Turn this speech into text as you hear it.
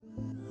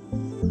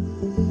Welcome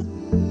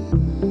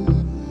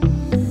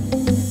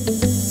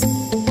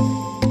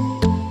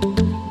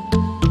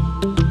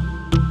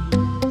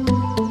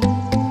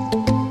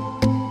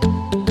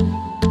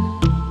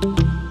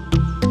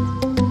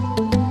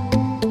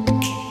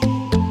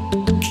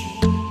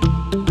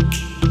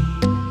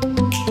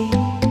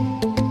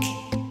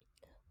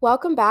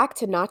back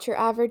to Not Your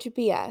Average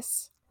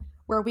BS.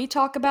 where we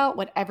talk about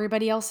what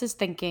everybody else is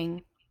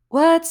thinking.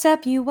 What's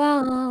up, you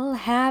all?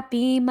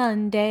 Happy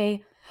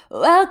Monday.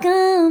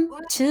 Welcome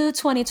to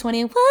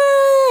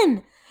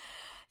 2021.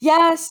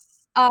 Yes,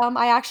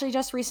 I actually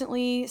just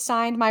recently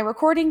signed my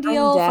recording I'm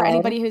deal. For dead.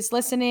 anybody who's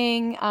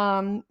listening,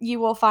 you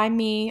will find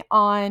me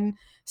on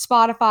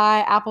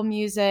Spotify, Apple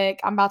Music.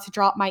 I'm about to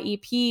drop my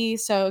EP,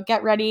 so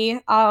get ready.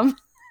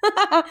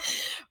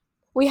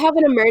 We have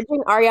an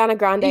emerging Ariana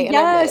Grande in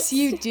our Yes, midst.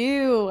 you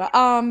do.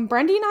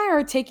 Brandy and I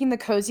are taking the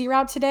cozy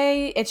route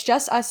today. It's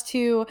just us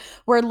two.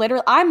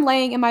 I'm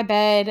laying in my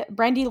bed.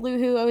 Brandy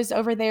Luhu is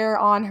over there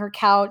on her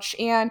couch,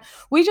 and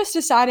we just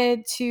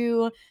decided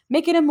to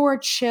make it a more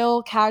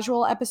chill,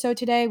 casual episode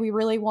today. We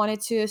really wanted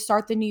to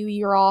start the new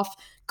year off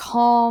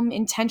calm,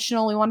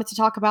 intentional. We wanted to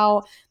talk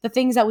about the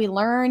things that we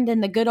learned in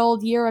the good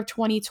old year of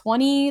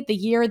 2020, the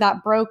year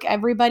that broke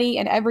everybody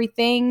and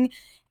everything.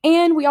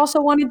 And we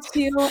also wanted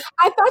to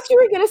I thought you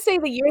were going to say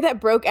the year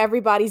that broke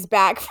everybody's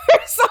back for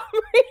some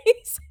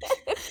reason.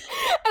 And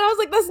I was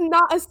like, that's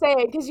not a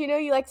saying because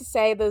you like to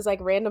say those like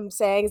random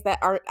sayings that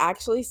aren't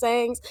actually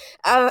sayings.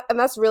 And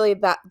that's really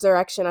that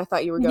direction I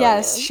thought you were going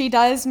Yes, in. she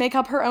does make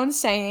up her own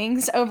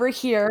sayings over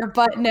here,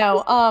 but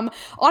no.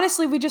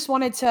 Honestly, we just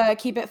wanted to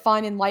keep it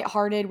fun and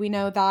lighthearted. We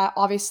know that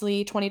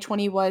obviously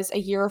 2020 was a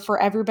year for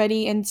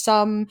everybody in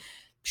some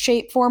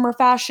shape, form, or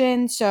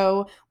fashion.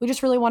 So we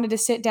just really wanted to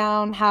sit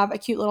down, have a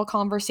cute little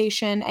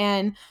conversation,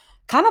 and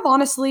kind of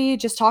honestly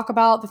just talk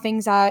about the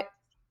things that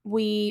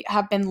we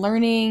have been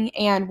learning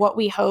and what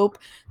we hope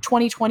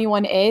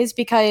 2021 is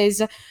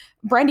because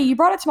Brandy, you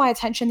brought it to my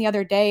attention the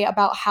other day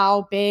about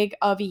how big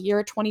of a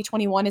year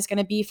 2021 is going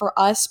to be for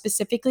us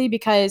specifically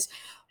because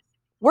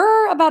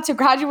we're about to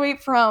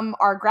graduate from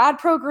our grad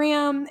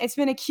program. It's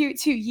been a cute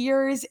 2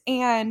 years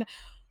and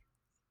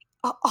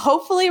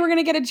hopefully we're going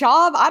to get a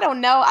job. I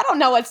don't know. I don't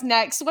know what's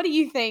next. What do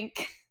you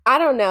think? I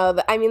don't know.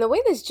 I mean, the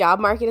way this job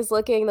market is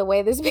looking, the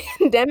way this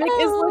pandemic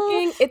is Oh.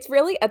 looking, it's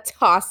really a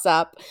toss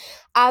up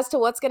as to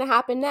what's going to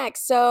happen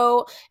next.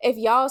 So, if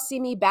y'all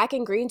see me back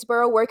in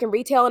Greensboro working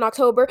retail in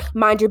October,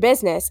 mind your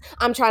business.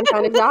 I'm trying to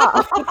find a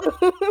job.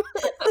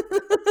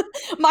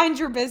 Mind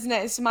your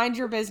business. Mind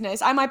your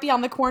business. I might be on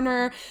the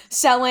corner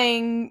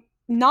selling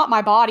not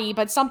my body,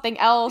 but something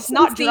else, Some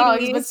not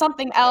drugs, CDs, but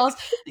something else,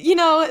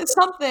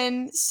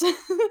 something,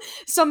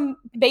 some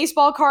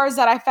baseball cards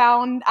that I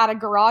found at a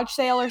garage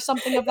sale or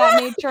something of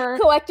that nature.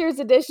 collector's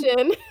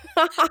edition.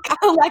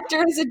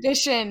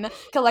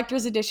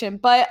 Collector's edition.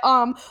 But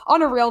on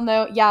a real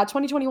note, yeah,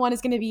 2021 is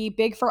going to be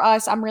big for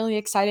us. I'm really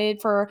excited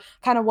for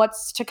kind of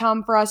what's to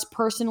come for us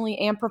personally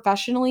and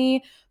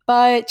professionally.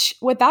 But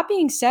with that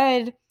being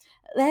said,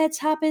 let's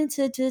hop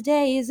into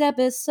today's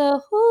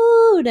episode.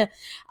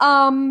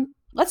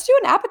 Let's do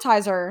an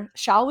appetizer,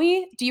 shall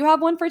we? Do you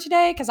have one for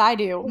today? Because I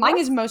do. Mine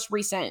is Let's most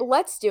recent.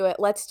 let's do it.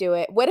 Let's do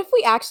it. What if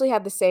we actually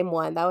had the same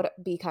one? That would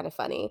be kind of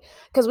funny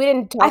because we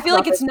didn't I talk feel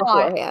about like it's this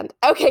not. beforehand.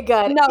 Okay,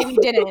 good. No, we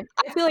didn't.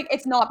 I feel like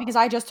it's not because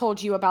I just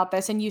told you about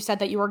this and you said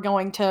that you were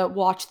going to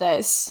watch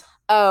this.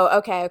 Oh,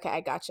 okay, okay, I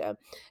gotcha.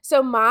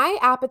 So my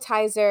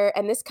appetizer,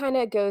 and this kind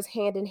of goes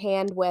hand in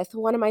hand with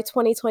one of my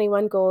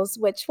 2021 goals,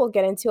 which we'll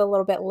get into a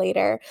little bit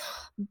later.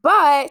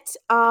 But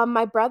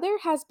my brother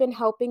has been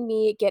helping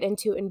me get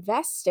into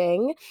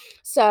investing.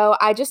 So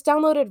I just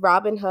downloaded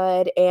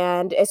Robinhood,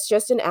 and it's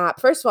just an app.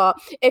 First of all,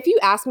 if you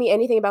ask me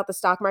anything about the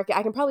stock market,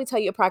 I can probably tell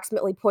you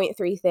approximately point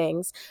three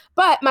things.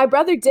 But my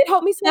brother did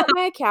help me set up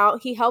my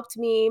account. He helped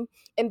me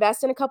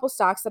invest in a couple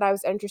stocks that I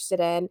was interested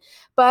in.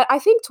 But I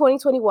think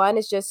 2021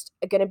 is just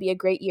going to be a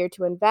great year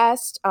to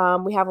invest.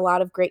 We have a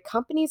lot of great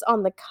companies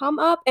on the come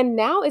up, and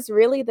now is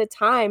really the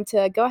time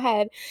to go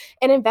ahead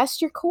and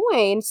invest your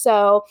coin.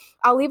 So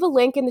I'll leave a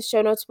link in the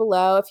show notes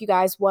below if you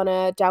guys want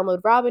to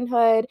download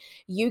Robinhood.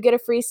 You get a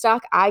free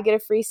stock, I get a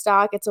free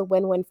stock. It's a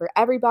win win for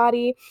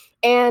everybody.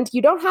 And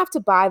you don't have to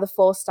buy the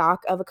full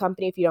stock of a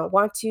company if you don't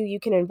want to. You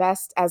can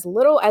invest as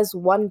little as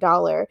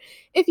 $1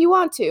 if you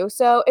want to.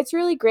 So it's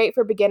really great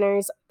for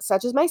beginners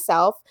such as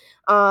myself.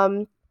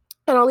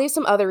 And I'll leave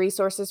some other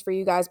resources for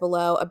you guys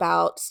below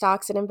about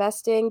stocks and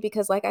investing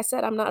because, like I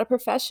said, I'm not a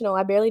professional.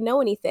 I barely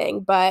know anything,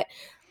 but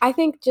I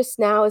think just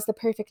now is the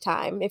perfect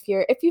time. If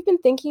you've been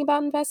thinking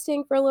about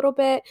investing for a little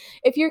bit,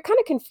 if you're kind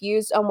of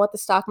confused on what the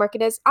stock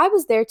market is, I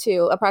was there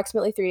too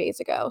approximately 3 days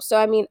ago. So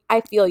I mean,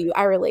 I feel you,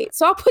 I relate.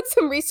 So I'll put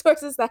some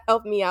resources that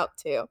help me out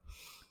too.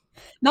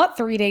 Not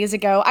 3 days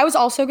ago. I was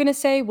also going to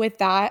say with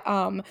that,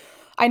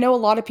 I know a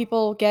lot of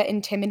people get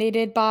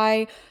intimidated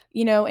by,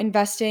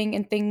 investing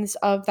in things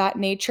of that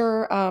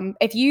nature.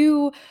 If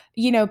you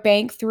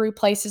bank through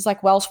places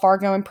like Wells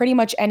Fargo and pretty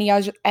much any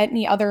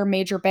other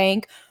major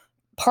bank,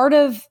 part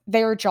of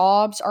their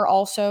jobs are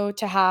also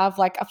to have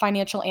like a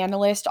financial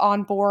analyst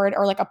on board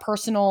or like a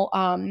personal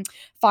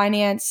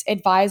finance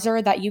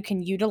advisor that you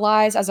can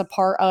utilize as a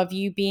part of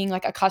you being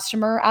like a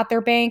customer at their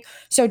bank.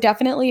 So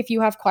definitely if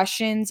you have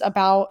questions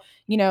about,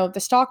 the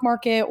stock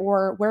market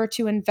or where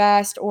to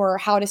invest or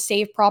how to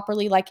save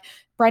properly, like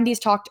Brendy's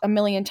talked a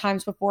million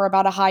times before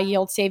about a high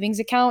yield savings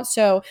account.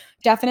 So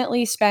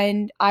definitely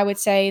spend, I would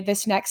say,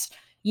 this next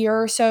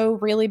year or so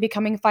really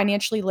becoming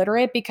financially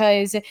literate,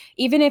 because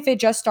even if it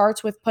just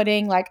starts with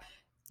putting like,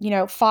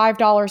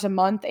 $5 a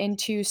month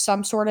into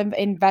some sort of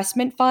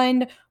investment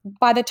fund,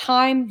 by the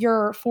time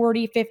you're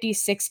 40, 50,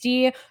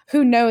 60,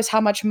 who knows how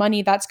much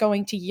money that's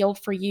going to yield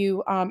for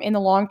you in the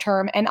long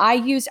term. And I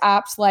use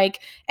apps like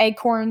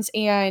Acorns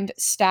and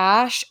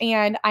Stash.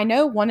 And I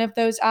know one of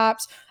those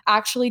apps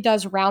actually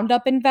does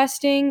roundup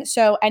investing.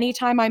 So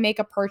anytime I make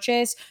a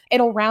purchase,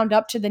 it'll round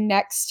up to the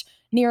next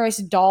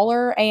nearest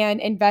dollar and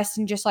invest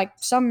in just like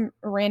some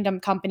random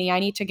company.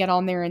 I need to get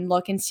on there and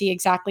look and see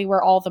exactly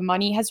where all the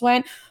money has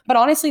went. But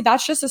honestly,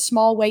 that's just a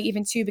small way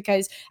even too,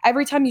 because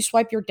every time you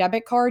swipe your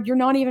debit card, you're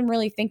not even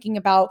really thinking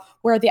about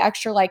where the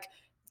extra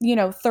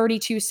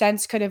 32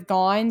 cents could have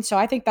gone. So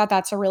I think that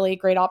that's a really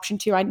great option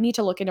too. I need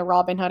to look into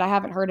Robinhood. I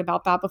haven't heard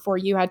about that before.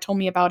 You had told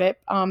me about it,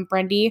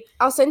 Brendy.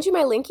 I'll send you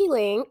my linky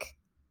link.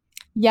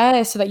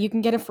 Yeah, so that you can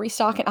get a free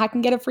stock and I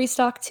can get a free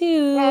stock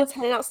too. Yes,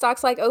 handing out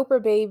stocks like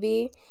Oprah,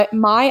 baby. But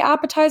my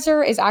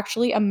appetizer is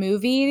actually a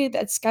movie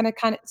that's gonna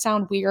kind of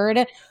sound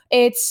weird.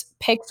 It's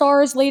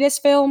Pixar's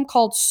latest film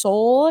called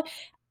Soul.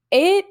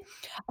 It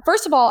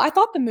First of all, I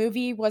thought the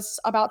movie was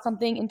about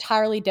something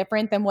entirely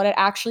different than what it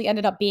actually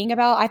ended up being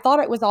about. I thought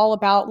it was all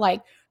about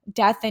like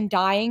death and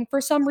dying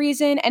for some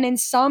reason, and in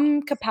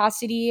some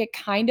capacity it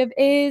kind of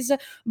is,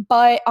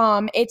 but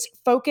it's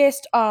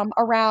focused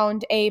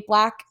around a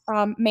black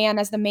man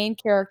as the main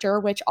character,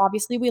 which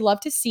obviously we love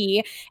to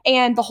see,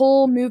 and the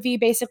whole movie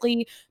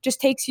basically just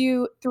takes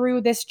you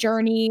through this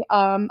journey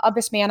of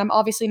this man. I'm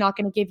obviously not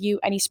going to give you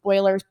any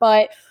spoilers,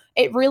 but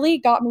it really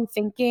got me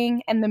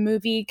thinking, and the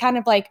movie kind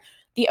of like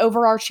the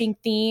overarching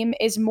theme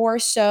is more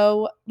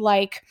so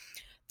like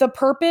the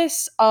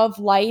purpose of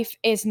life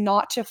is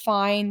not to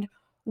find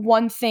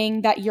one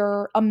thing that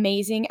you're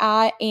amazing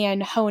at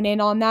and hone in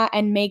on that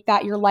and make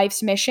that your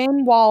life's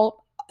mission.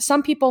 While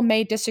some people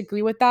may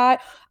disagree with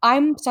that,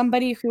 I'm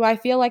somebody who I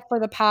feel like for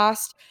the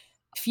past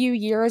few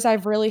years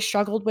I've really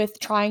struggled with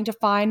trying to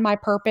find my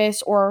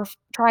purpose or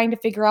trying to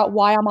figure out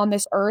why I'm on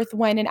this earth,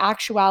 when in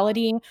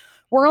actuality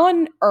we're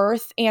on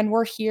earth and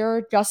we're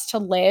here just to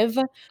live.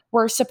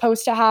 We're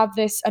supposed to have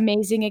this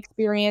amazing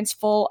experience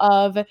full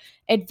of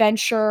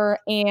adventure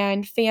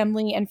and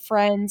family and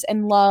friends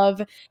and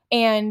love.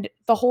 And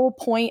the whole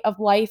point of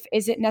life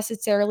isn't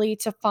necessarily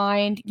to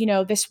find,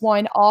 this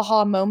one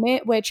aha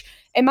moment, which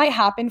it might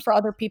happen for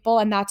other people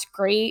and that's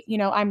great.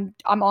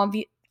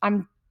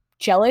 I'm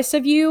jealous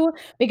of you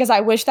because I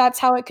wish that's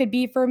how it could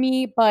be for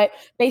me, but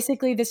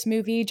basically this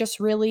movie just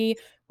really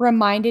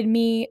reminded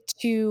me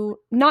to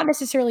not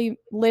necessarily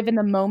live in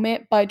the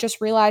moment, but just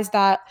realize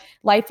that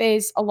life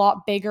is a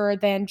lot bigger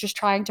than just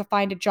trying to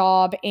find a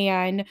job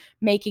and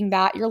making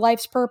that your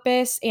life's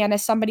purpose. And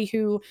as somebody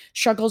who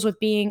struggles with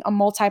being a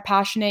multi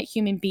passionate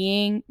human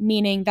being,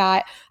 meaning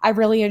that I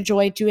really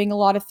enjoy doing a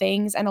lot of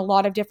things and a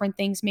lot of different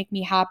things make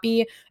me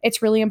happy,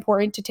 it's really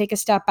important to take a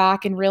step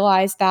back and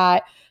realize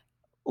that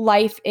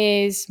life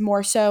is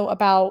more so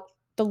about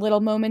the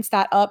little moments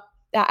that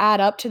add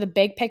up to the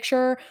big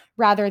picture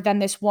rather than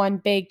this one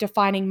big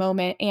defining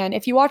moment. And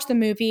if you watch the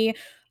movie,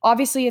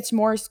 obviously it's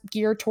more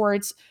geared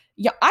towards,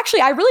 yeah, actually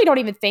I really don't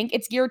even think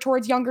it's geared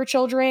towards younger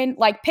children.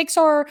 Like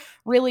Pixar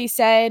really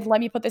said, let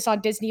me put this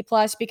on Disney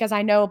Plus because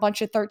I know a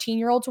bunch of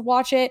 13-year-olds would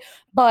watch it,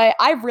 but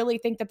I really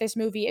think that this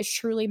movie is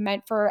truly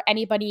meant for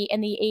anybody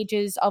in the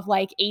ages of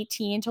like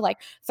 18 to like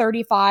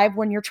 35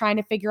 when you're trying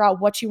to figure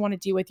out what you want to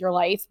do with your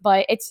life.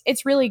 But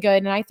it's really good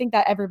and I think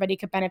that everybody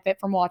could benefit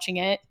from watching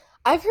it.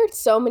 I've heard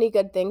so many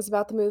good things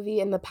about the movie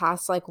in the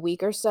past like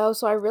week or so,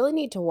 so I really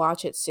need to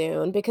watch it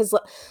soon because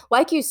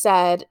like you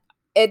said,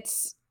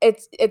 it's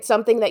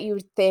something that you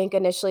would think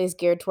initially is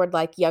geared toward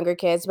like younger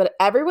kids, but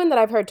everyone that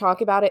I've heard talk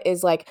about it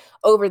is like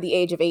over the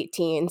age of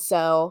 18.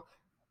 So,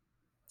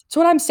 That's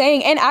what I'm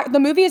saying. And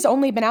the movie has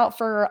only been out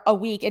for a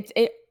week.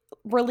 It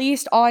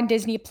released on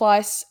Disney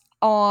Plus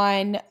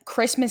on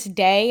Christmas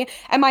Day,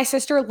 and my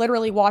sister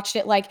literally watched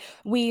it. Like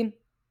we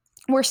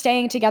were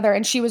staying together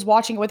and she was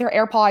watching it with her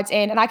AirPods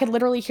in, and I could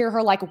literally hear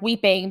her like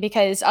weeping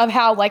because of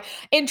how like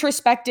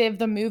introspective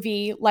the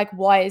movie like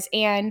was.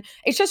 And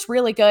it's just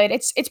really good.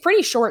 It's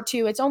pretty short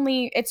too.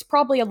 It's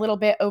probably a little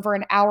bit over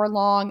an hour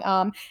long.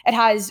 It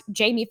has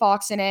Jamie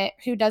Foxx in it.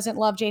 Who doesn't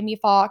love Jamie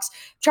Foxx?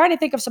 Trying to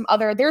think of some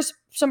other, there's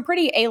some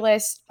pretty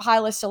A-list,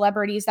 high-list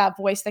celebrities that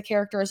voice the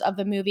characters of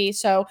the movie.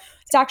 So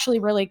it's actually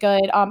really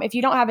good. If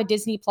you don't have a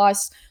Disney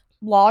Plus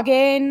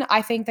login,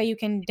 I think that you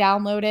can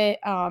download it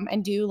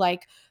and do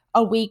like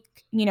a week,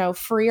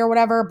 free or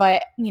whatever.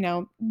 But,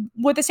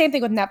 with the same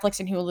thing with Netflix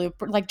and Hulu,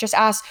 like just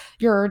ask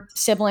your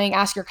sibling,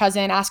 ask your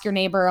cousin, ask your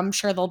neighbor. I'm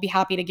sure they'll be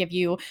happy to give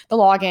you the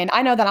login.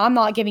 I know that I'm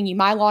not giving you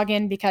my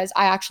login because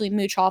I actually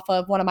mooch off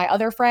of one of my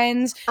other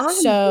friends. I'm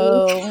weak.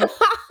 So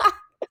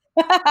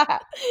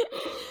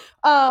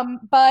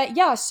but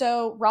yeah,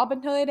 so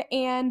Robin Hood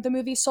and the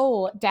movie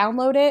Soul,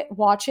 download it,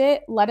 watch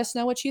it, let us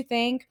know what you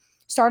think.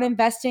 Start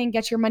investing,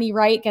 get your money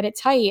right, get it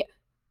tight.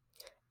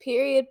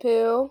 Period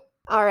poo.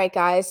 All right,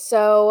 guys.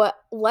 So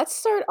let's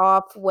start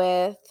off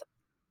with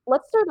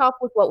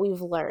what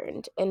we've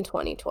learned in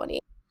 2020.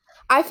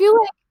 I feel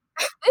like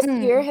this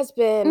year Mm. has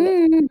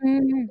been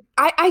Mm.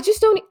 I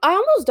just don't I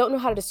almost don't know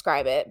how to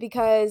describe it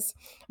because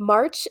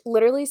March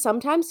literally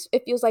sometimes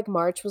it feels like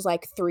March was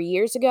like 3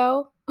 years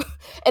ago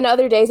and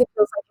other days it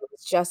feels like it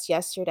was just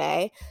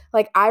yesterday.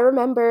 Like I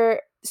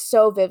remember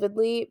so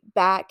vividly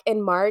back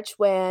in March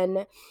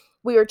when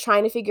we were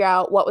trying to figure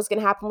out what was going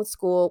to happen with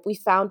school. We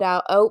found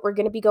out, oh, we're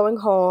going to be going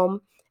home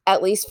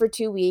at least for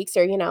 2 weeks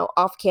or,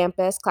 off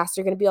campus. Classes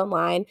are going to be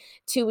online.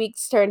 2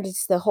 weeks turned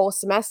into the whole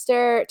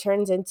semester,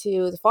 turns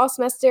into the fall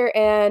semester.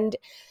 And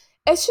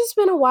it's just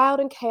been a wild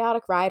and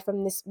chaotic ride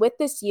with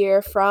this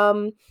year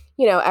from,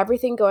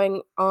 everything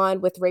going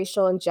on with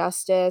racial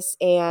injustice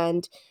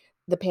and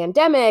the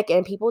pandemic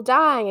and people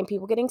dying and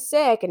people getting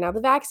sick and now the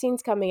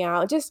vaccines coming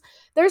out. Just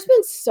there's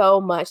been so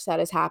much that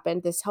has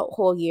happened this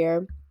whole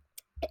year.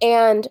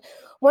 And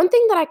one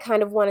thing that I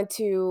kind of wanted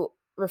to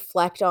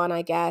reflect on,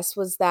 I guess,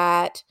 was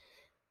that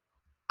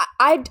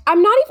I'm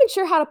not even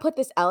sure how to put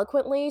this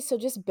eloquently, so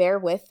just bear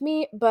with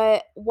me.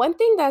 But one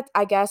thing that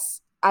I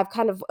guess I've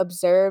kind of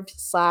observed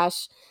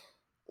slash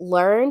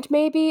learned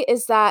maybe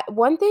is that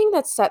one thing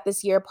that set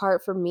this year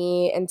apart for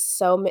me and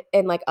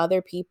and like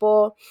other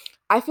people,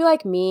 I feel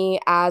like me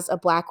as a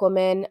Black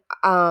woman,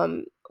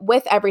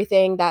 with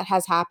everything that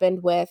has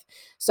happened with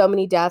so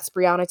many deaths,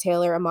 Breonna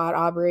Taylor, Ahmaud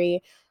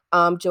Arbery,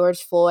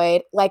 George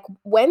Floyd, like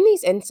when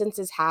these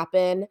instances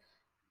happen,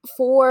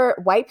 for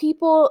white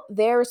people,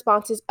 their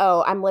response is,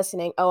 oh, I'm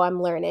listening. Oh,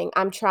 I'm learning.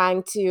 I'm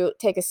trying to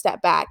take a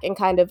step back and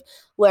kind of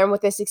learn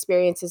what this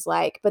experience is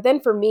like. But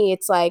then for me,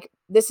 it's like,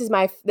 this is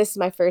my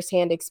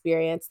firsthand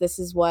experience. This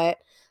is what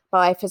my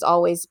life has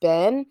always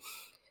been.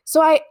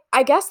 So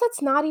I guess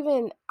that's not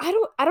even I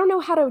don't know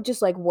how to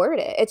just like word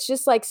it. It's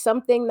just like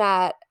something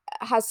that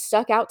has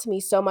stuck out to me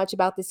so much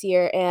about this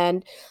year.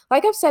 And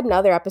like I've said in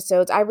other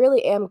episodes, I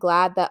really am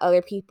glad that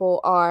other people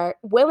are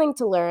willing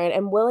to learn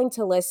and willing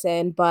to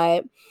listen,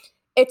 but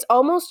it's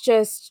almost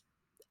just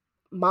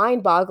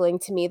mind-boggling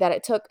to me that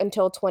it took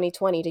until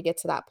 2020 to get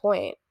to that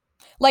point.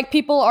 Like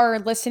people are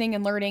listening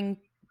and learning,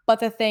 but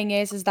the thing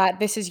is that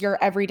this is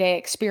your everyday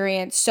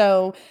experience.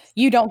 So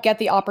you don't get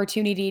the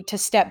opportunity to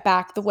step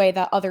back the way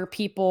that other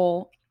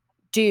people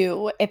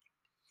do. If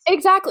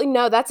Exactly.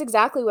 No, that's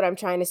exactly what I'm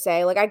trying to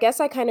say. Like, I guess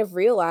I kind of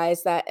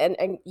realized that,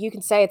 and you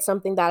can say it's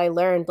something that I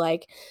learned.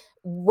 Like,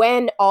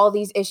 when all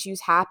these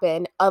issues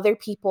happen, other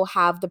people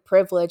have the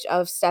privilege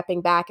of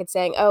stepping back and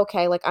saying, oh,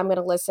 okay, like, I'm going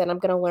to listen. I'm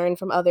going to learn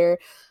from other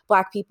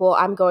Black people.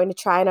 I'm going to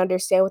try and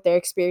understand what their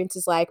experience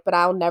is like, but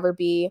I'll never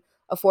be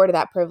afforded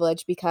that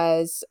privilege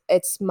because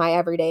it's my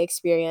everyday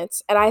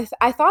experience. And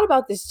I thought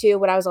about this too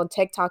when I was on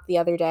TikTok the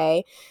other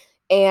day,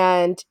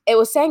 and it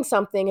was saying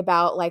something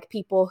about like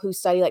people who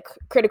study like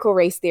critical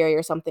race theory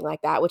or something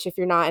like that, which if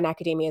you're not in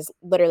academia is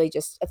literally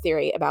just a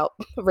theory about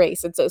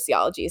race and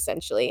sociology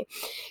essentially.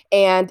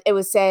 And it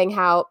was saying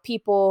how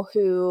people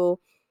who,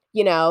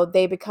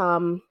 they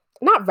become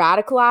not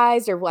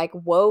radicalized or like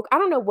woke, I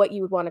don't know what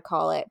you would want to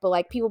call it, but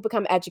like people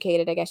become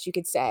educated, I guess you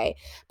could say,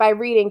 by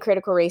reading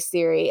critical race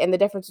theory. And the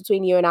difference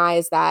between you and I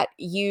is that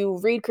you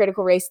read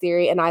critical race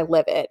theory and I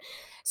live it.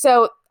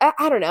 So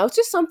I don't know. It's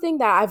just something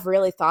that I've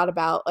really thought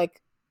about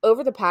like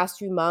over the past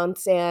few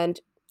months. And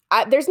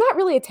there's not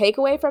really a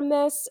takeaway from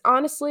this,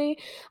 honestly.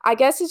 I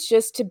guess it's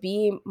just to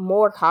be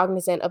more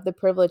cognizant of the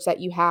privilege that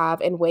you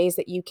have and ways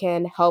that you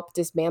can help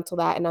dismantle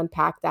that and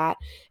unpack that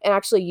and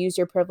actually use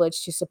your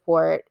privilege to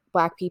support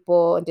Black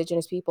people,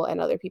 Indigenous people, and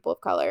other people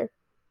of color.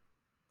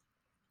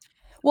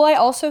 Well, I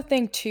also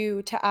think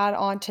too, to add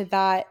on to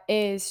that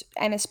is,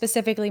 and it's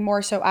specifically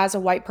more so as a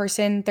white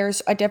person,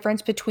 there's a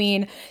difference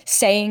between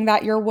saying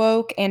that you're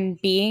woke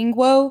and being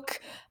woke.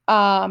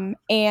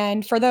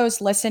 And for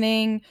those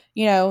listening,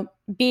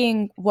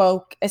 being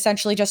woke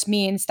essentially just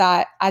means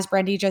that, as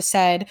Brandy just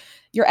said,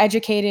 you're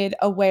educated,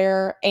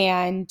 aware,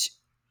 and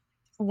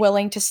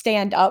willing to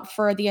stand up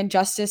for the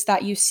injustice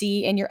that you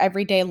see in your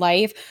everyday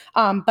life.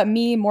 But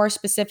me, more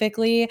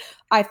specifically,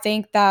 I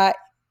think that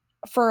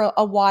for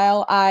a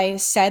while I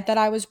said that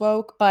I was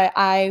woke, but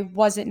I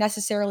wasn't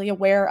necessarily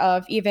aware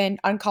of even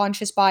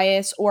unconscious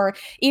bias or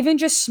even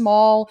just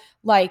small,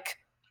 like,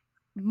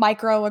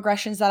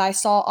 microaggressions that I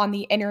saw on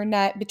the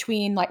internet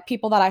between like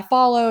people that I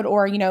followed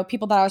or,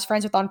 people that I was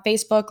friends with on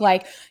Facebook.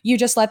 Like, you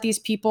just let these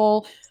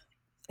people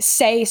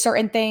say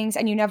certain things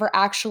and you never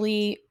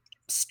actually,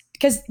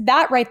 because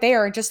that right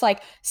there, just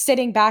like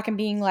sitting back and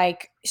being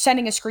like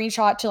sending a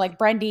screenshot to like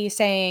Brendy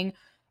saying,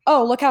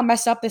 oh, look how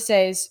messed up this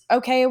is.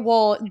 Okay,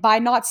 well, by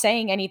not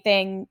saying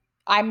anything,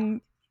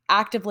 I'm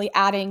actively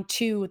adding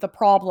to the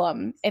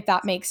problem, if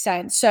that makes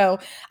sense. So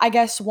I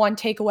guess one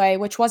takeaway,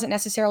 which wasn't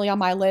necessarily on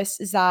my list,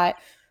 is that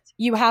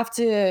you have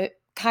to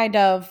kind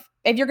of,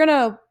 if you're going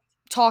to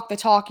talk the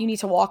talk, you need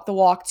to walk the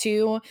walk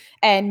too,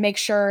 and make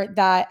sure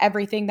that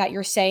everything that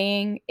you're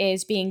saying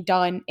is being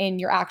done in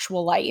your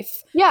actual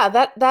life. Yeah,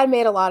 that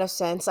made a lot of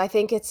sense. I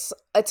think it's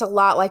a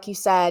lot like you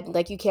said,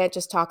 like you can't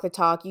just talk the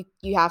talk.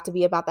 You have to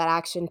be about that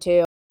action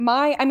too.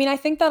 I mean, I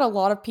think that a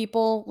lot of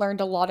people learned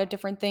a lot of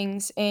different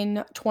things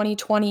in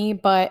 2020,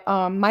 but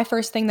my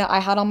first thing that I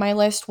had on my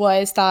list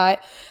was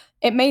that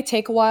it may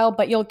take a while,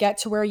 but you'll get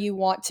to where you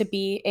want to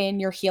be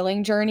in your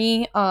healing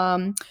journey.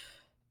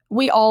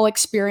 We all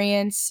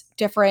experience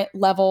different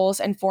levels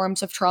and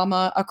forms of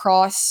trauma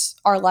across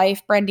our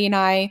life. Brendy and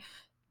I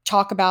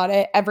talk about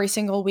it every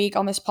single week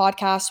on this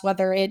podcast,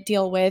 whether it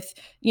deal with,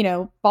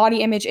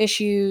 body image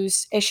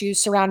issues,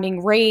 issues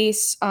surrounding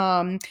race.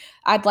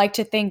 I'd like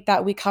to think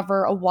that we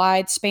cover a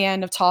wide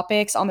span of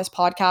topics on this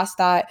podcast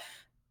that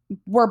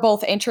we're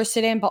both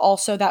interested in, but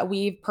also that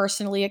we've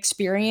personally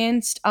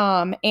experienced.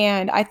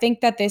 And I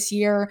think that this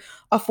year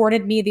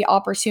afforded me the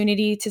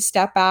opportunity to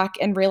step back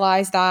and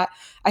realize that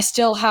I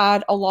still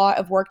had a lot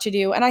of work to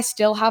do, and I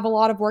still have a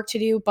lot of work to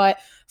do. But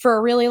for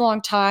a really long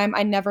time,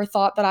 I never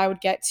thought that I would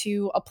get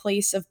to a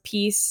place of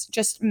peace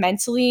just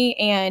mentally.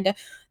 And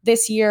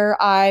this year,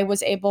 I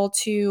was able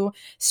to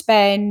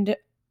spend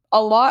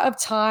a lot of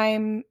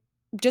time,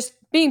 just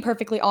being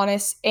perfectly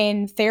honest,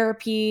 in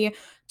therapy,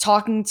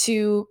 talking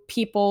to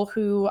people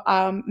who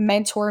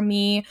mentor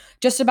me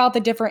just about the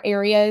different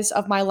areas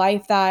of my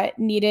life that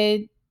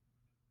needed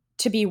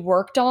to be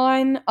worked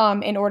on,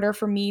 in order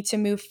for me to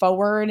move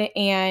forward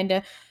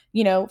and,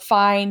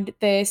 find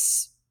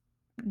this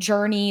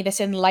journey,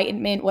 this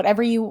enlightenment,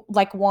 whatever you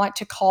like want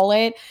to call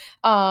it.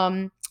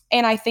 And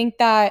I think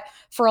that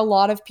for a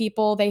lot of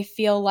people, they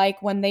feel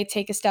like when they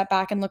take a step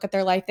back and look at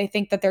their life, they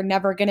think that they're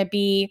never going to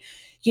be,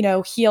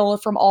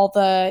 healed from all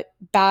the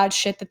bad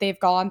shit that they've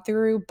gone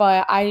through.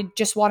 But I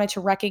just wanted to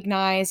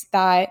recognize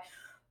that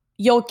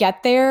you'll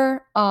get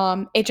there.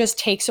 It just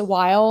takes a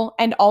while.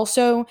 And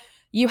also,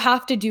 you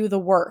have to do the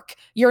work.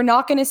 You're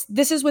not going to,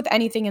 this is with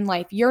anything in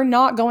life, you're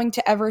not going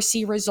to ever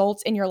see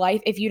results in your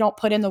life if you don't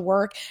put in the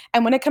work.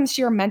 And when it comes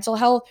to your mental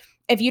health,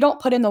 if you don't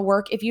put in the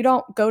work, if you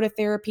don't go to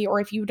therapy, or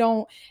if you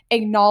don't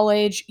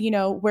acknowledge,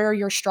 where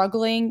you're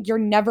struggling, you're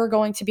never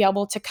going to be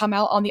able to come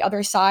out on the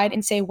other side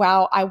and say,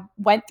 wow, I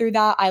went through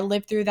that, I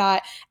lived through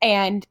that.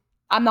 And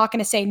I'm not going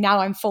to say now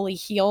I'm fully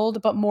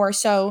healed, but more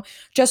so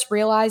just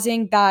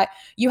realizing that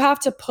you have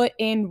to put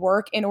in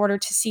work in order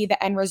to see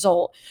the end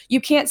result.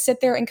 You can't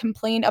sit there and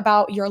complain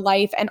about your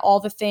life and all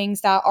the things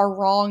that are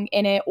wrong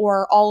in it,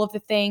 or all of the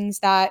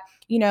things that,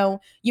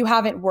 you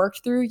haven't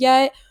worked through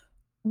yet,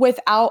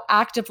 without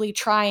actively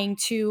trying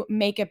to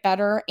make it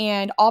better.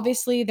 And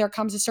obviously, there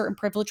comes a certain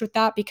privilege with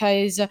that,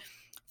 because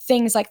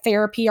things like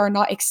therapy are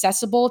not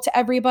accessible to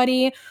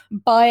everybody.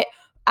 But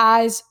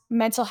as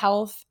mental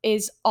health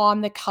is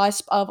on the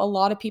cusp of a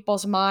lot of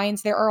people's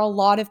minds, there are a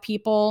lot of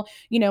people,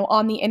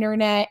 on the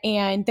internet,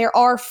 and there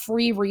are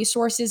free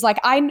resources. Like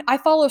I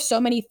follow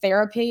so many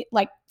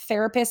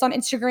therapists on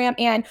Instagram,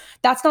 and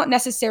that's not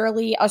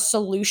necessarily a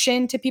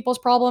solution to people's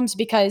problems,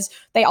 because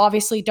they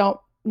obviously don't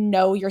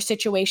know your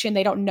situation,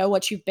 they don't know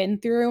what you've been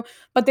through.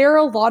 But there are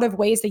a lot of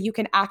ways that you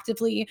can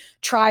actively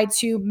try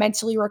to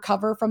mentally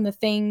recover from the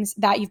things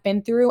that you've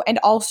been through. And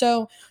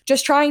also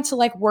just trying to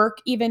like work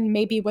even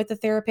maybe with a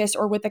therapist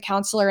or with a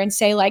counselor and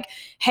say like,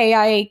 hey,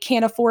 I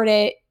can't afford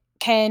it,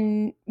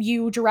 can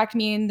you direct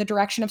me in the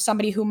direction of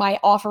somebody who might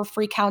offer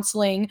free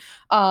counseling,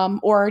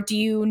 or do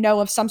you know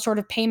of some sort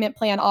of payment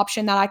plan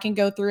option that I can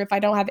go through if I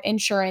don't have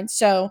insurance?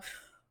 So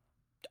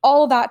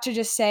all of that to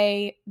just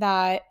say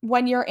that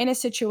when you're in a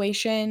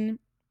situation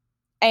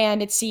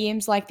and it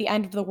seems like the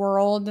end of the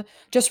world,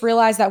 just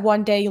realize that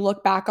one day you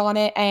look back on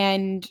it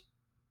and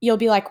you'll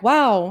be like,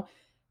 wow,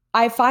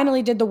 I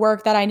finally did the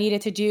work that I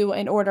needed to do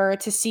in order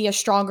to see a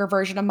stronger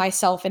version of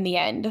myself in the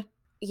end.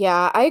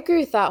 Yeah, I agree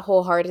with that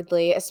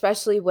wholeheartedly,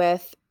 especially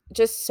with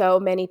just so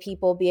many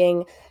people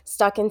being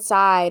stuck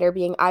inside or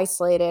being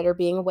isolated or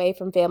being away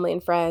from family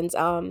and friends.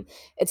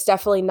 It's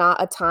definitely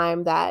not a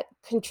time that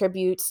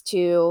contributes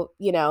to,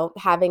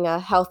 having a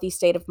healthy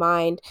state of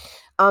mind.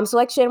 So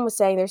like Shannon was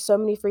saying, there's so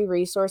many free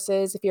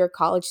resources. If you're a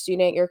college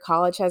student, your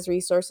college has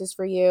resources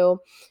for you.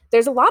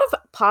 There's a lot of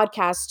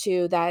podcasts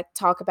too that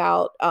talk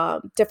about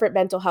different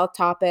mental health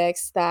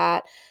topics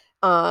that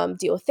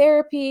deal with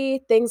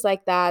therapy, things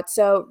like that.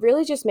 So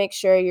really just make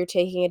sure you're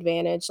taking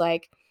advantage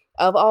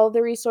of all of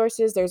the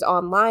resources. There's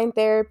online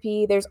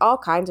therapy, there's all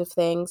kinds of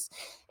things.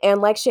 And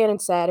like Shannon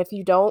said, if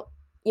you don't,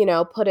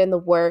 put in the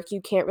work,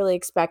 you can't really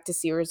expect to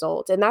see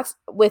results. And that's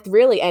with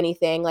really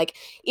anything. Like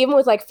even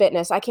with like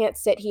fitness, I can't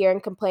sit here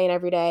and complain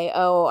every day,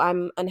 "Oh,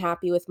 I'm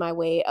unhappy with my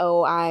weight.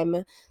 Oh,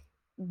 I'm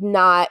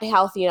not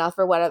healthy enough,"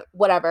 or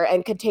whatever,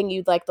 and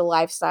continue like the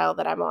lifestyle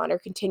that I'm on or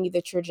continue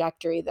the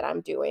trajectory that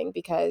I'm doing.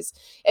 Because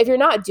if you're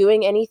not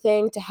doing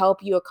anything to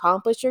help you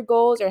accomplish your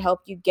goals or help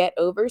you get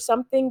over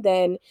something,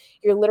 then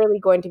you're literally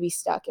going to be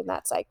stuck in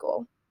that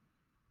cycle.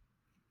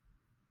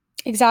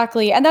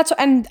 Exactly. And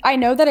I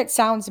know that it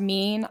sounds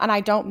mean, and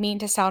I don't mean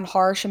to sound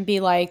harsh and be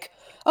like,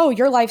 "Oh,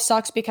 your life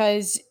sucks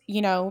because,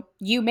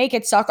 you make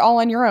it suck all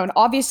on your own."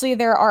 Obviously,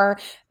 there are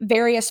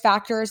various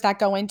factors that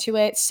go into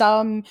it.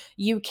 Some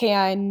you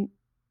can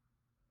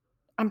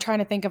I'm trying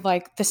to think of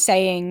like the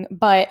saying,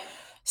 but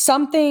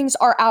some things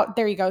are out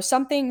there you go.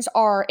 Some things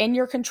are in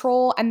your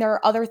control and there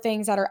are other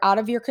things that are out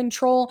of your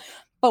control.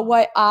 But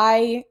what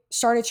I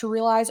started to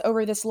realize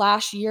over this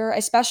last year,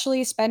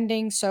 especially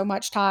spending so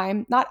much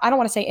time, not I don't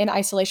want to say in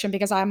isolation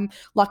because I'm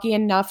lucky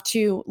enough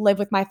to live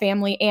with my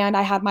family and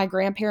I had my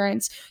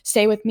grandparents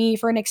stay with me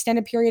for an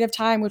extended period of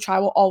time, which I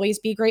will always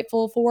be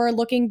grateful for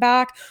looking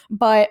back,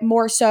 but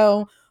more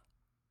so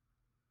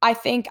I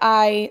think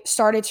I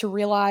started to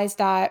realize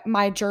that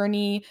my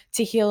journey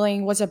to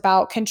healing was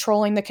about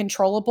controlling the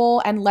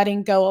controllable and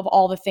letting go of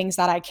all the things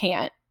that I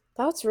can't.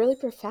 That's really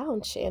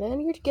profound,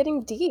 Shannon. You're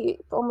getting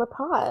deep on the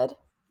pod.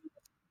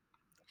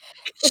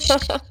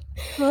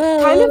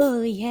 Kind of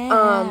Oh,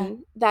 yeah.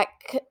 that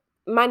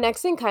my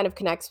next thing kind of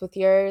connects with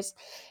yours.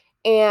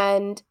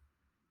 And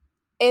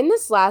in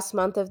this last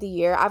month of the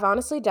year, I've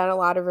honestly done a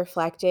lot of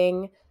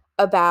reflecting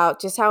about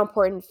just how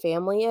important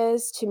family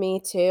is to me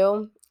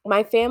too.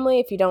 My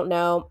family, if you don't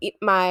know,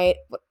 my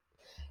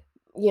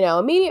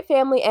immediate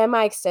family and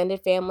my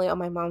extended family on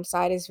my mom's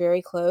side is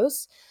very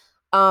close.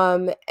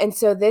 And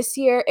so this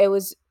year it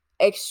was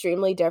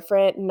extremely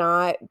different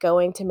not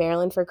going to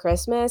Maryland for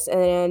Christmas.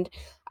 And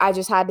I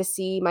just had to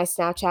see my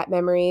Snapchat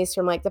memories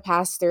from like the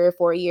past 3 or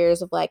 4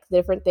 years of like the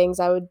different things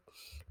I would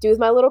do with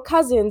my little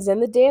cousins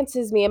and the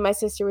dances me and my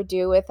sister would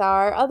do with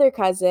our other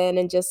cousin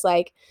and just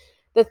like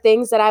the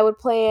things that I would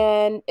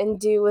plan and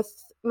do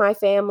with my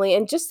family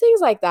and just things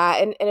like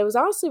that. And it was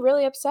honestly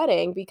really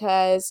upsetting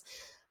because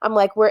I'm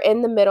like, we're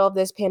in the middle of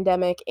this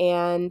pandemic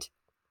and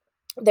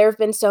there have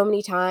been so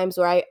many times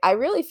where I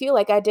really feel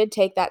like I did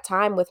take that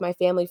time with my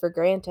family for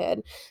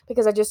granted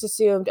because I just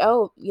assumed,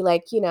 oh,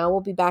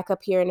 we'll be back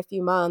up here in a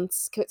few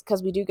months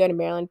because we do go to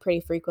Maryland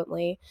pretty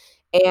frequently.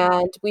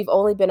 And we've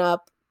only been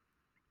up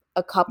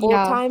a couple of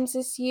Yeah. times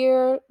this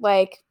year.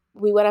 Like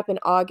we went up in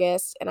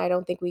August and I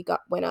don't think we got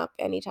went up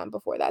anytime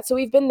before that. So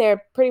we've been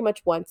there pretty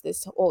much once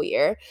this whole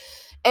year.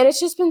 And it's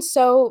just been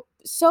so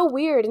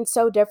weird and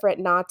so different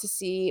not to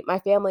see my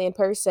family in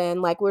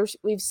person. Like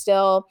we've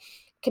still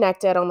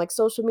connected on like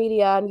social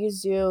media and use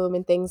Zoom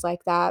and things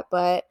like that,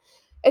 but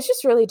it's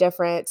just really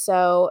different.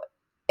 So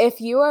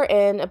if you are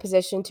in a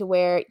position to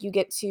where you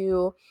get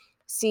to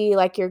see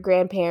like your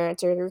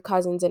grandparents or your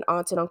cousins and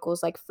aunts and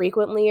uncles like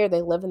frequently or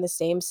they live in the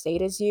same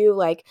state as you,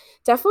 like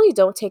definitely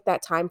don't take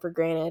that time for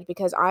granted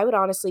because I would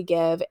honestly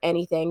give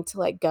anything to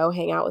like go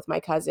hang out with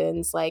my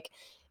cousins like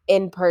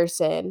in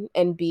person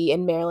and be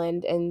in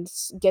Maryland and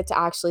get to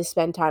actually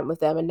spend time with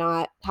them and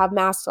not have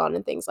masks on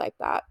and things like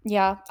that.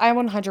 Yeah, I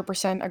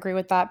 100% agree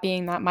with that,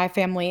 being that my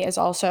family is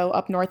also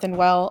up north and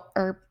well,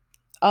 or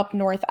up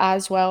north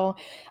as well.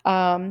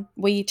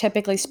 We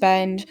typically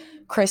spend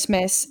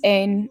Christmas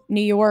in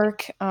New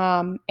York,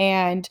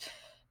 and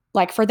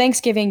like for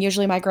Thanksgiving,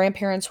 usually my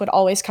grandparents would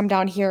always come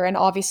down here. And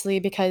obviously,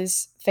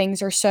 because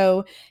things are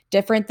so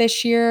different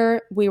this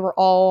year, we were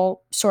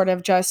all sort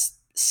of just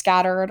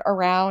scattered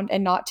around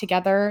and not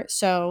together.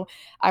 So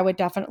I would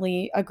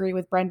definitely agree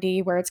with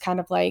Brendy, where it's kind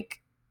of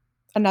like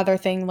another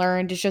thing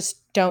learned is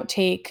just don't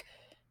take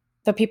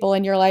the people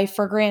in your life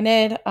for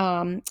granted.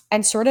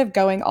 And sort of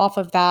going off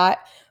of that,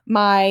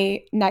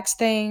 my next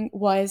thing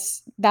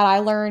was that I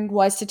learned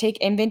was to take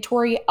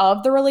inventory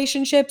of the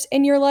relationships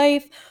in your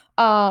life.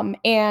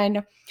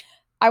 And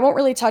I won't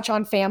really touch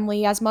on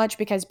family as much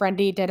because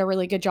Brendy did a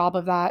really good job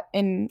of that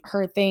in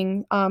her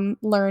thing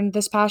learned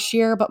this past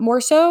year, but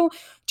more so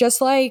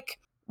just like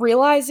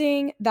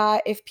realizing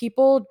that if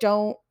people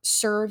don't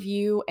serve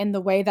you in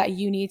the way that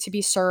you need to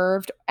be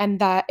served, and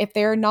that if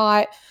they're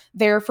not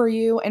there for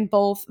you in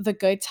both the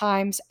good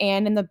times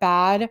and in the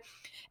bad,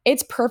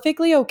 it's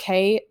perfectly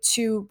okay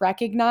to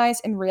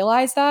recognize and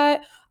realize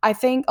that. I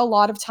think a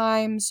lot of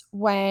times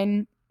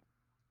when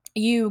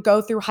you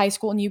go through high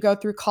school and you go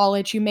through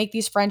college, you make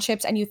these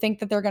friendships and you think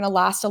that they're going to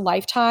last a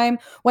lifetime,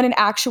 when in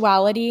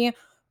actuality,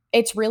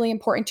 it's really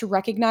important to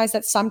recognize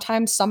that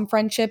sometimes some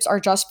friendships are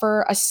just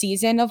for a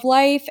season of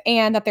life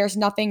and that there's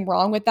nothing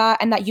wrong with that,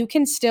 and that you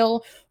can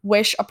still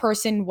wish a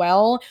person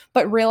well,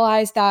 but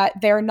realize that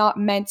they're not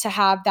meant to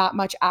have that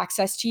much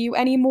access to you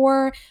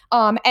anymore.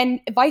 And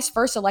vice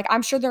versa. Like,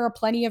 I'm sure there are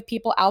plenty of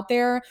people out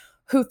there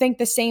who think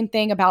the same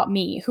thing about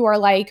me, who are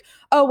like,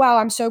 oh wow,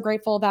 I'm so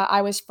grateful that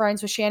I was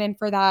friends with Shannon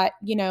for that,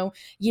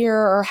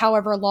 year or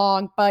however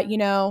long, but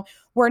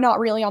we're not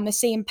really on the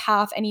same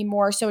path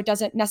anymore, so it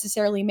doesn't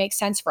necessarily make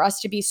sense for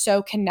us to be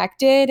so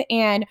connected.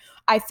 And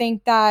I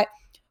think that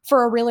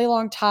for a really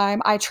long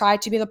time, I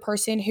tried to be the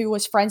person who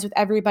was friends with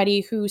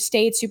everybody, who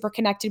stayed super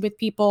connected with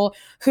people,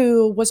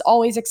 who was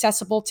always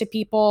accessible to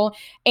people.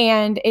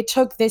 And it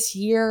took this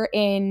year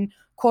in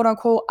quote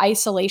unquote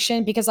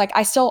isolation, because like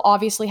I still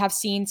obviously have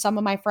seen some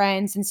of my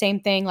friends, and same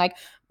thing, like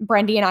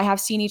Brendy and I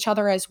have seen each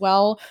other as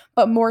well,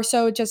 but more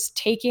so just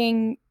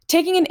taking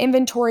taking an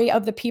inventory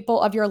of the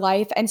people of your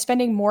life and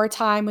spending more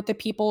time with the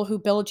people who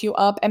build you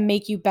up and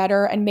make you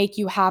better and make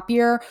you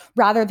happier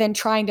rather than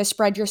trying to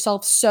spread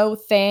yourself so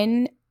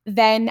thin,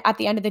 then at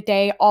the end of the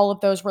day, all of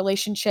those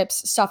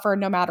relationships suffer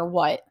no matter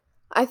what.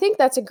 I think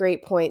that's a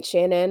great point,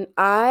 Shannon.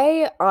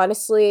 I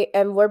honestly,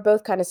 and we're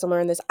both kind of similar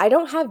in this. I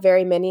don't have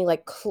very many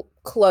like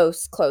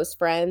close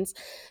friends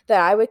that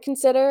I would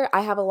consider.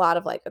 I have a lot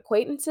of like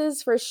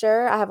acquaintances for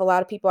sure. I have a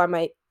lot of people I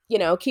might,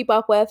 keep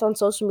up with on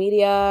social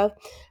media,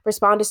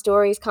 respond to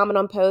stories, comment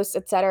on posts,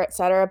 et cetera, et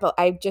cetera. But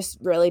I just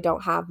really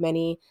don't have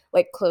many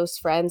like close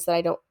friends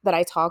that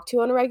I talk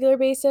to on a regular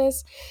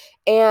basis.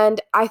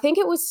 And I think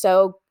it was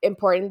so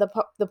important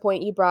the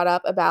point you brought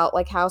up about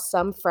like how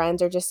some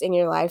friends are just in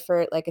your life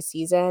for like a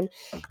season.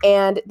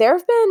 And there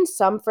have been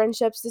some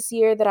friendships this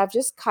year that have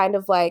just kind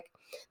of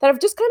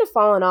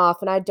fallen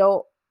off and I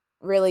don't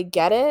really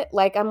get it.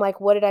 Like I'm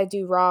like what did I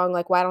do wrong?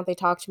 Like why don't they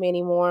talk to me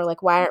anymore?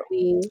 Like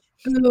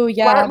Ooh, why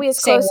yeah, aren't we as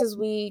same. close as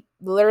we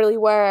literally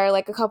were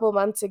like a couple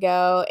months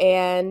ago?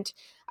 And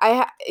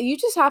you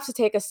just have to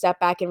take a step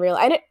back and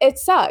realize, and it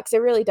sucks.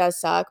 It really does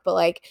suck. But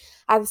like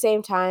at the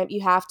same time,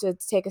 you have to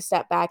take a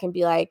step back and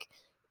be like,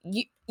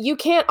 you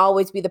can't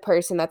always be the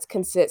person that's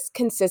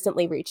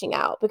consistently reaching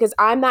out because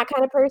I'm that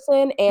kind of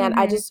person, and Mhm.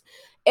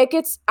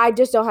 I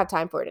just don't have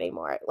time for it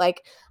anymore.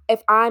 Like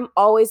if I'm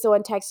always the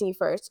one texting you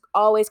first,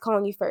 always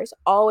calling you first,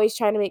 always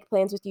trying to make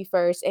plans with you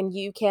first, and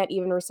you can't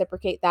even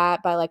reciprocate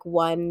that by like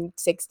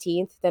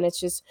 1/16th, then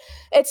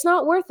it's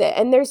not worth it.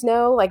 And there's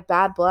no like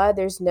bad blood,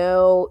 there's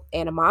no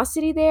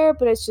animosity there,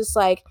 but it's just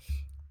like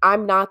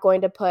I'm not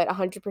going to put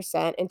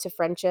 100% into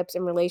friendships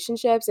and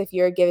relationships if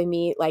you're giving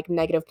me like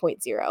negative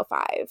point zero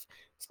 0.05.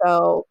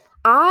 So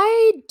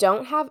I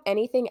don't have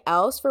anything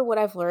else for what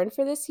I've learned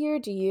for this year.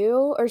 Do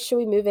you? Or should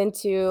we move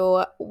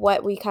into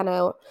what we kind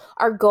of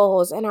our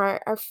goals and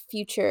our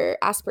future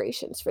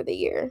aspirations for the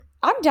year?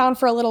 I'm down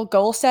for a little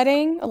goal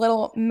setting, a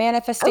little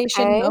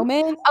manifestation Okay.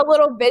 moment. A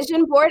little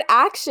vision board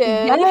action.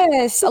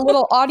 Yes, a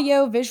little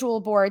audio visual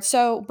board.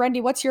 So,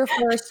 Brendy, what's your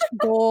first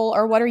goal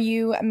or what are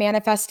you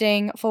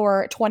manifesting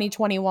for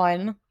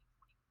 2021?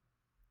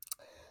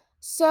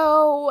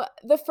 So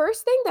the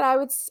first thing that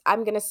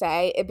I'm gonna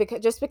say,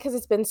 because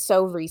it's been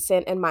so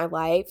recent in my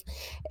life,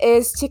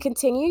 is to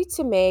continue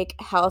to make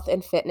health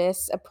and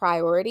fitness a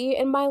priority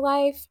in my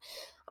life.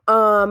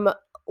 Um,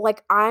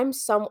 like I'm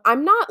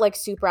not like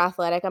super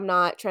athletic. I'm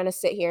not trying to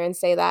sit here and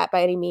say that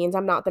by any means.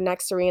 I'm not the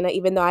next Serena,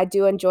 even though I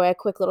do enjoy a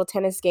quick little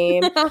tennis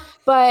game.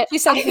 But She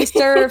said, "Let me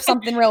serve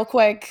something real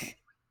quick."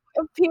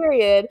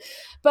 period.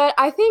 But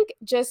I think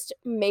just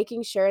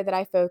making sure that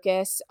I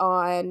focus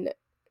on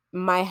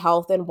my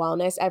health and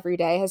wellness every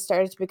day has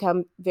started to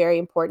become very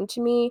important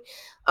to me.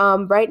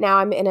 Right now,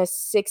 I'm in a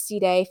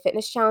 60-day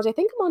fitness challenge. I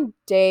think I'm on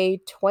day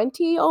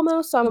 20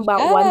 almost. So I'm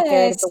about one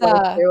third of Yes. the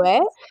way through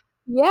it.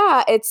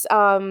 Yeah, it's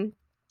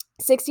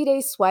 60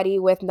 Days Sweaty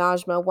with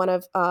Najma, one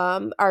of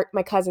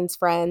my cousin's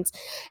friends.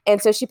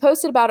 And so she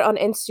posted about it on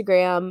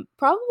Instagram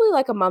probably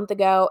like a month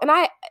ago. And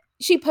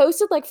she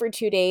posted like for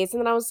 2 days,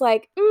 and then I was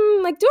like,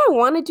 like, do I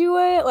want to do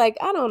it? Like,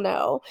 I don't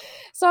know.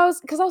 So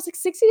because I was like,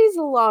 60 days is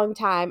a long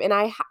time, and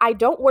I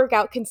don't work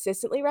out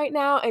consistently right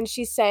now. And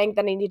she's saying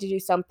that I need to do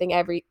something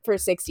every for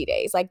 60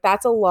 days. Like,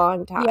 that's a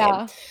long time.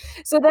 Yeah.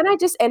 So then I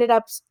just ended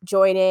up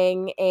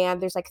joining, and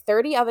there's like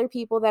 30 other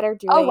people that are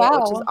Oh, doing it,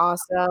 which is wow.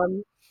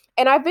 awesome.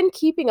 And I've been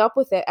keeping up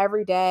with it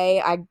every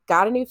day. I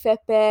got a new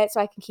Fitbit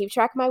so I can keep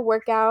track of my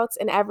workouts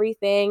and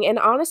everything. And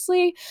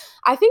honestly,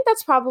 I think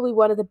that's probably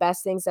one of the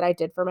best things that I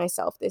did for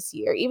myself this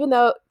year, even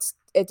though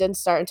it didn't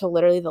start until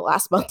literally the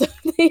last month of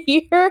the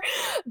year.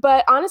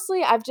 But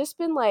honestly, I've just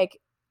been like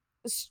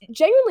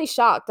genuinely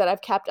shocked that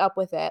I've kept up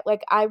with it.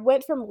 Like I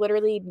went from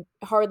literally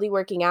hardly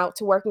working out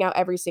to working out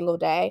every single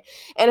day.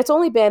 And it's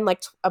only been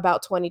like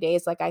about 20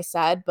 days like I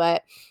said,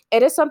 but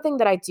it is something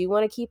that I do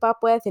want to keep up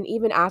with, and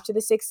even after the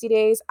 60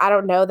 days, I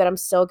don't know that I'm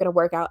still going to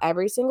work out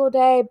every single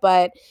day,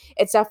 but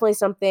it's definitely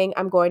something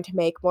I'm going to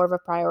make more of a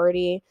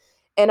priority.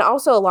 And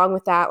also along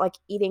with that, like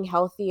eating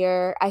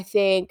healthier. I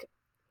think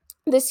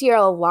this year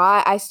a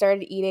lot I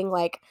started eating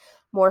like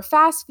more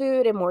fast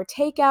food and more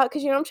takeout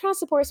because I'm trying to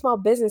support small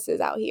businesses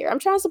out here. I'm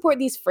trying to support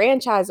these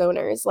franchise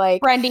owners.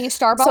 Like, Brendy,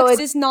 so Starbucks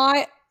it's is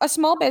not a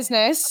small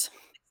business.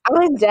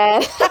 I'm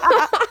dead.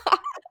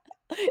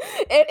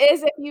 It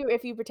is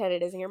if you pretend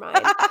it is in your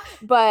mind.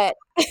 But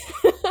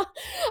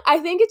I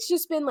think it's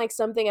just been like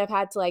something I've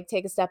had to like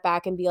take a step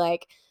back and be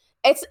like,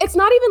 it's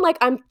not even like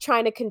I'm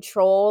trying to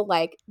control,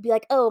 like be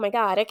like, oh my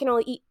God, I can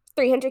only eat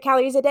 300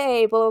 calories a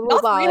day, blah blah blah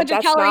Not blah. Like 300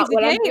 that's calories not a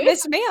what day, I'm doing.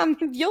 Miss Ma'am.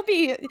 You'll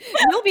be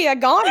a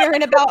goner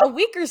in about a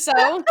week or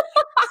so.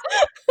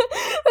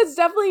 That's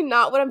definitely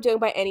not what I'm doing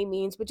by any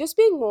means, but just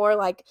being more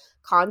like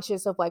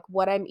conscious of like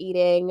what I'm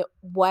eating,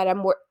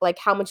 like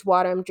how much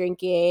water I'm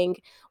drinking,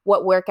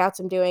 what workouts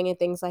I'm doing, and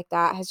things like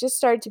that has just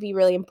started to be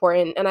really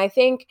important. And I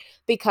think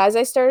because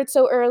I started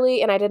so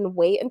early and I didn't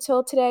wait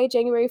until today,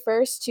 January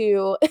 1st,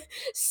 to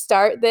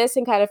start this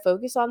and kind of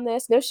focus on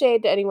this. No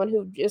shade to anyone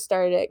who just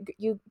started it.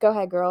 You go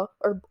ahead, girl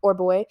or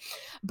boy.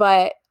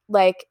 But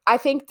like I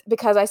think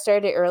because I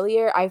started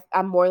earlier,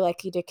 I'm more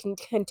likely to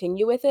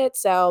continue with it.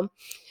 So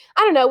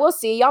I don't know. We'll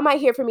see. Y'all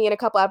might hear from me in a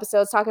couple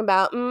episodes talking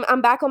about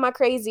I'm back on my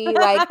crazy,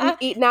 like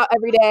eating out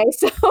every day.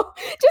 So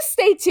just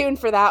stay tuned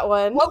for that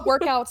one. What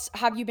workouts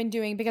have you been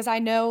doing? Because I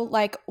know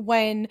like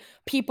when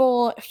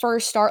people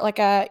first start like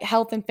a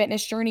health and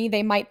fitness journey,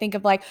 they might think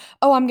of like,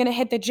 oh, I'm going to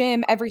hit the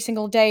gym every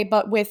single day.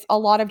 But with a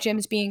lot of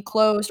gyms being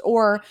closed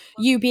or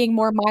you being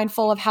more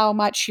mindful of how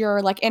much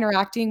you're like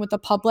interacting with the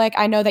public,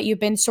 I know that you've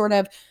been sort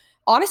of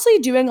honestly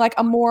doing like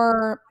a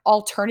more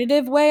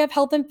alternative way of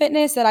health and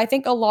fitness that I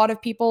think a lot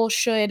of people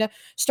should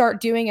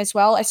start doing as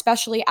well,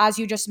 especially as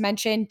you just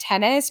mentioned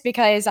tennis,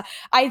 because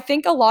I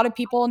think a lot of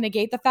people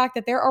negate the fact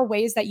that there are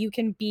ways that you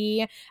can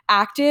be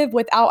active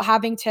without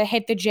having to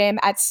hit the gym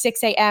at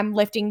 6 a.m.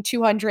 lifting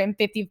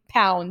 250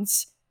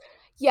 pounds.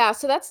 Yeah,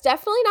 so that's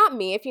definitely not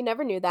me. If you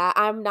never knew that,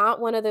 I'm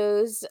not one of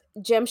those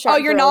Oh,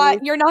 Gymshark girlies.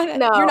 you're No,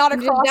 not a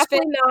CrossFit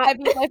definitely not.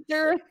 heavy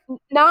lifter.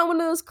 Not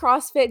one of those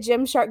CrossFit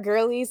Gymshark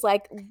girlies.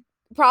 Like,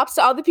 props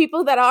to all the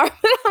people that are,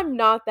 but I'm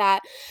not that.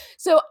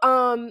 So,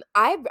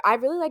 I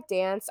really like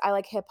dance. I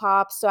like hip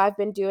hop. So I've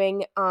been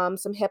doing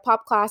some hip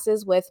hop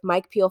classes with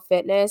Mike Peel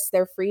Fitness.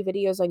 They're free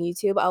videos on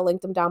YouTube. I'll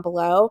link them down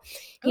below.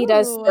 He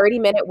does Ooh.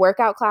 30-minute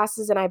workout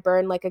classes, and I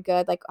burn like a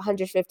good like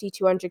 150,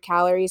 200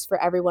 calories for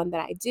everyone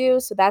that I do.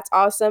 So that's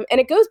awesome, and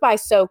it goes by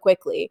so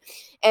quickly,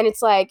 and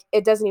it's like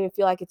it doesn't even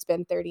feel like it's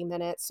been 30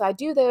 minutes. So I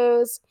do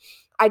those.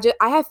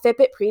 I have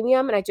Fitbit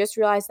Premium, and I just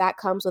realized that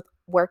comes with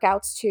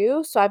workouts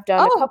too. So I've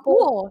done a Oh, couple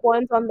cool.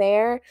 ones on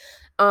there.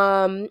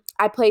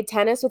 I played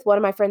tennis with one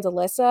of my friends,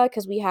 Alyssa,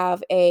 because we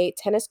have a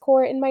tennis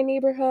court in my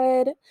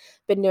neighborhood.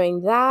 Been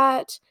doing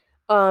that.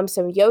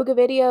 Some yoga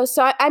videos.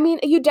 So I mean,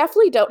 you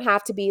definitely don't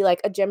have to be like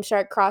a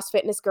Gymshark cross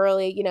fitness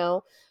girly,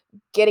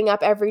 getting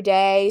up every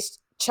day,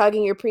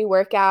 chugging your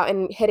pre-workout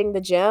and hitting the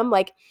gym.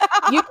 Like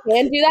you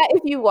can do that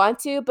if you want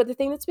to, but the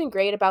thing that's been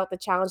great about the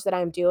challenge that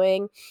I'm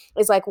doing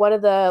is like one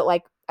of the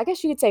like I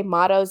guess you could say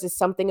mottos is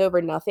something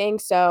over nothing.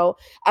 So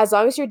as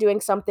long as you're doing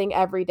something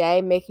every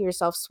day, making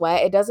yourself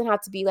sweat, it doesn't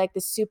have to be like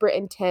this super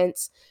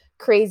intense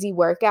crazy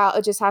workout.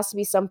 It just has to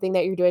be something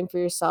that you're doing for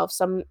yourself,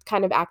 some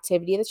kind of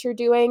activity that you're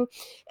doing.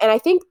 And I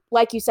think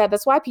like you said,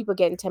 that's why people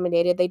get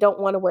intimidated. They don't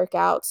want to work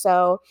out.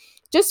 So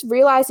just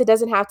realize it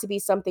doesn't have to be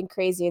something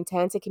crazy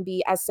intense. It can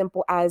be as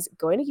simple as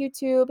going to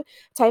YouTube,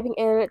 typing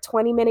in a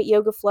 20-minute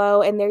yoga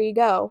flow, and there you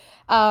go.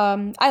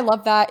 I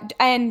love that.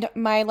 And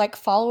my like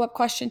follow-up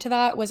question to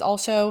that was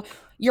also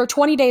you're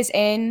 20 days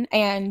in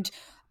and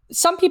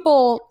some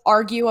people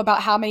argue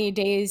about how many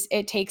days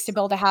it takes to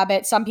build a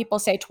habit. Some people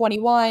say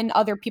 21,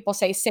 other people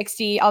say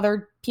 60,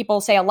 other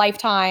people say a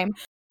lifetime.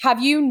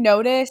 Have you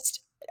noticed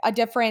a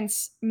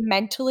difference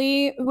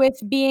mentally with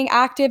being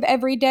active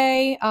every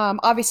day?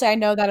 Obviously, I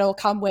know that it'll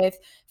come with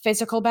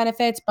physical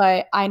benefits,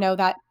 but I know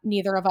that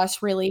neither of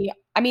us really,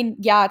 I mean,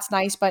 yeah, it's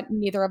nice, but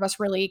neither of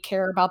us really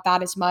care about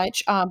that as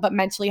much. But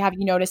mentally, have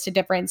you noticed a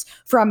difference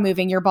from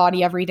moving your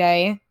body every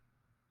day?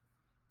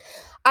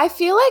 I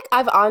feel like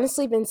I've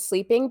honestly been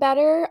sleeping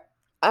better.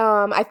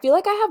 I feel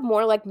like I have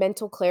more like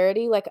mental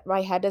clarity. Like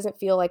my head doesn't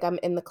feel like I'm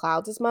in the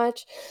clouds as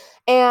much.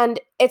 And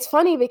it's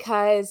funny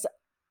because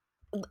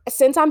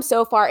since I'm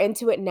so far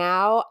into it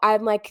now,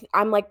 I'm like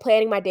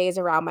planning my days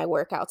around my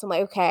workouts. I'm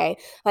like, okay,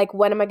 like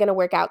when am I gonna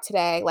work out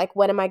today? Like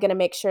when am I gonna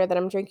make sure that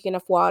I'm drinking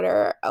enough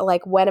water?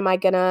 Like when am I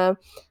gonna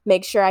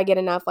make sure I get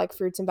enough like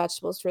fruits and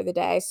vegetables for the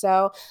day?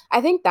 So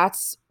I think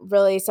that's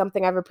really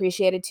something I've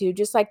appreciated too,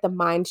 just like the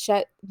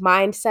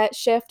mindset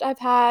shift I've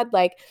had,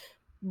 like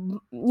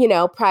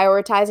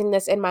prioritizing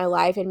this in my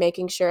life and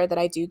making sure that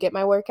I do get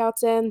my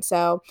workouts in.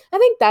 So I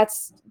think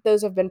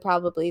those have been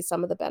probably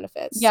some of the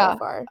benefits so Yeah,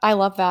 far. I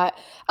love that.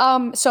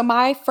 So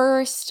my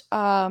first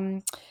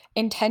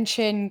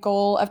intention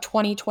goal of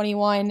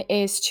 2021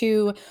 is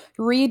to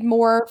read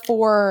more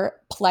for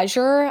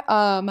pleasure.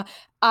 I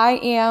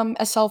am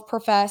a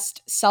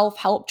self-professed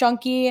self-help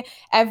junkie.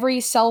 Every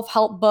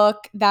self-help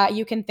book that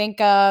you can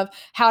think of,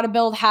 how to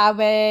build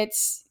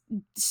habits,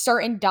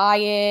 certain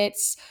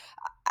diets,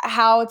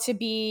 how to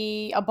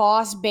be a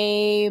boss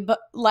babe,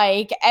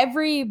 like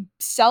every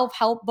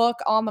self-help book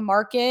on the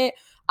market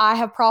I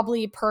have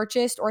probably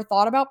purchased or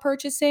thought about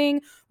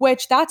purchasing,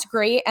 which that's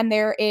great and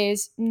there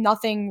is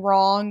nothing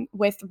wrong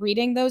with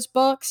reading those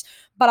books,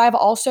 but I've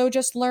also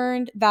just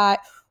learned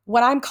that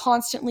when I'm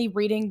constantly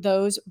reading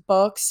those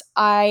books,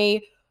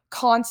 I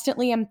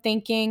constantly am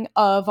thinking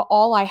of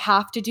all I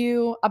have to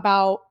do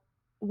about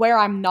where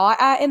I'm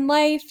not at in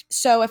life.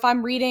 So if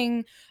I'm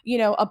reading,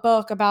 a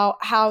book about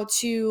how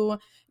to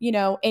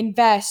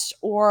invest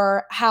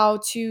or how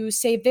to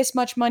save this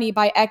much money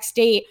by X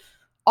date,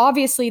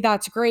 obviously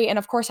that's great. And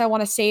of course, I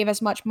want to save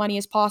as much money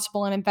as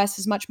possible and invest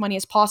as much money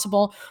as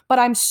possible. But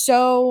I'm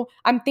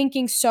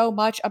thinking so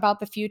much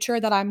about the future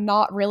that I'm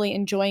not really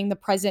enjoying the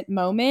present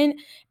moment.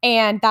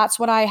 And that's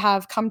what I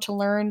have come to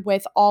learn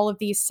with all of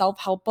these self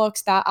help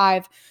books that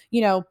I've,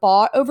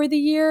 bought over the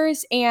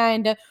years.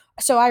 And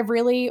so I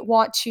really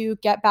want to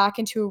get back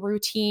into a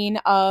routine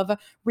of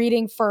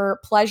reading for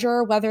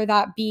pleasure, whether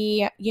that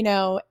be,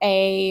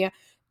 a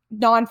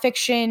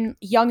nonfiction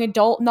young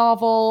adult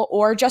novel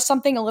or just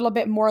something a little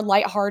bit more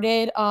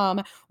lighthearted.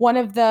 One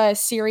of the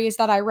series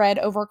that I read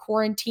over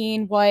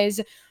quarantine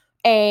was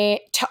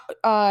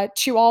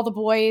To All the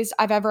Boys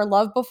I've Ever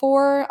Loved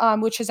Before,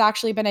 which has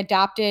actually been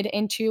adapted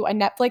into a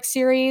Netflix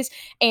series.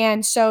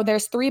 And so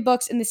there's 3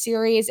 books in the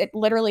series. It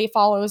literally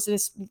follows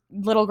this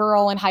little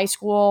girl in high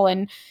school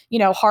and,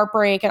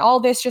 heartbreak and all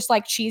this just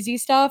like cheesy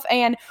stuff.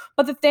 And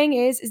but the thing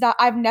is that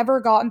I've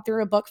never gotten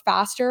through a book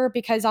faster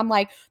because I'm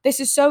like, this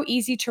is so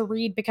easy to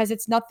read because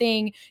it's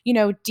nothing,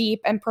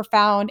 deep and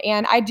profound.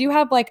 And I do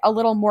have like a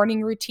little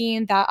morning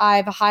routine that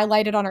I've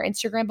highlighted on our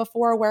Instagram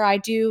before where I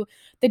do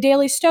the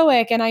Daily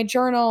Stoic and I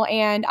journal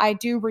and I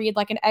do read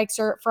like an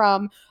excerpt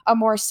from a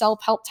more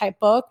self-help type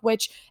book,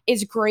 which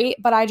is great.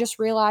 But I just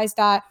realized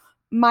that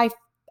my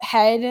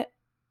head,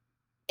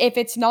 if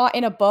it's not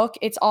in a book,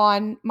 it's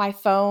on my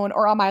phone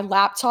or on my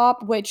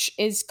laptop, which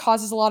is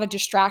causes a lot of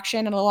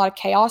distraction and a lot of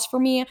chaos for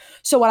me.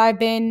 So what I've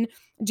been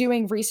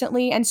doing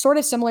recently, and sort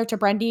of similar to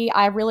Brendy,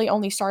 I really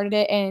only started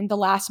it in the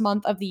last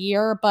month of the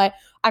year, but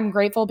I'm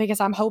grateful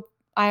because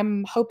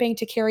I'm hoping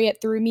to carry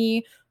it through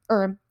me,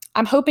 or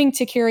I'm hoping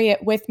to carry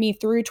it with me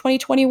through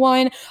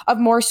 2021, of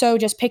more so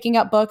just picking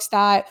up books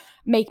that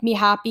make me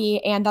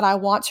happy and that I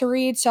want to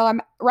read. So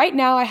I'm right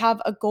now I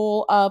have a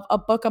goal of a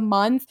book a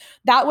month.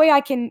 That way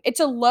I can, it's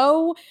a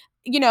low,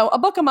 a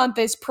book a month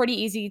is pretty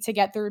easy to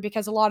get through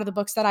because a lot of the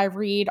books that I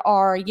read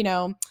are,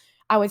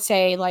 I would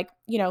say like,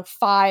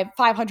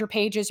 500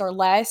 pages or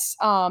less.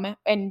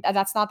 And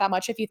that's not that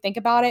much if you think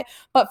about it.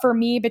 But for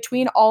me,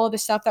 between all of the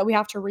stuff that we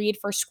have to read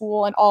for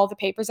school and all of the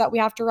papers that we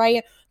have to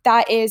write,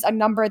 that is a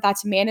number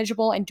that's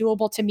manageable and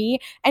doable to me.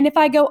 And if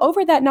I go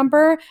over that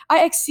number,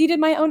 I exceeded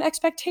my own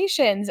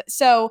expectations.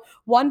 So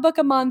 1 book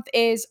a month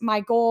is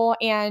my goal.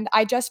 And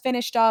I just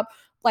finished up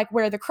like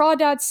Where the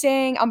Crawdads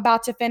Sing. I'm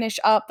about to finish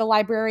up The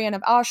Librarian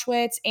of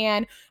Auschwitz.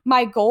 And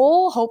my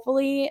goal,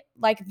 hopefully,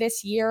 like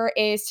this year,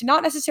 is to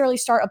not necessarily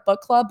start a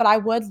book club, but I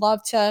would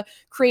love to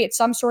create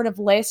some sort of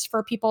list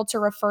for people to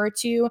refer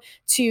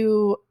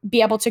to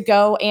be able to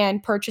go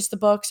and purchase the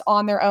books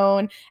on their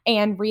own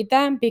and read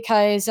them.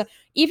 Because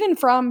even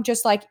from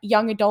just like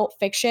young adult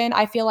fiction,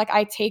 I feel like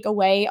I take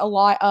away a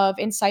lot of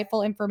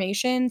insightful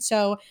information.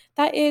 So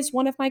that is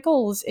one of my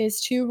goals,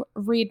 is to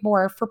read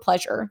more for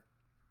pleasure.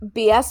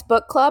 BS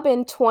Book Club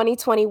in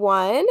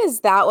 2021.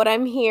 Is that what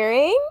I'm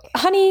hearing?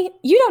 Honey,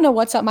 you don't know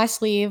what's up my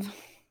sleeve.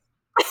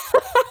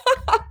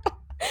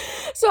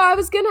 So I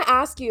was gonna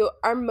ask you,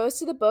 are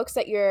most of the books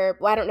that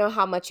well, I don't know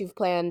how much you've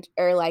planned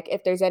or like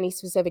if there's any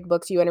specific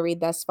books you want to read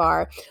thus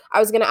far. I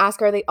was gonna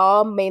ask, are they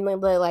all mainly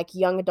like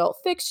young adult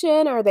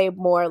fiction? Are they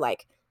more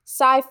like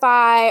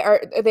sci-fi?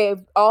 Are they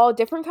all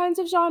different kinds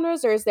of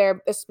genres, or is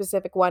there a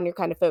specific one you're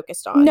kind of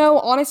focused on? No,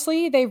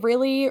 honestly, they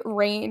really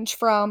range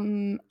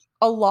from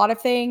a lot of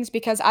things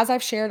because, as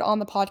I've shared on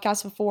the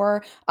podcast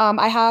before,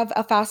 I have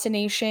a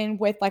fascination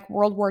with like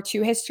World War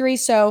II history.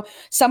 So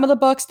some of the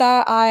books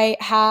that I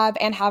have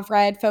and have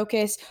read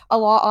focus a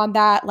lot on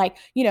that, like,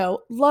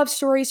 love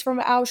stories from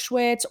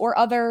Auschwitz or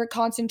other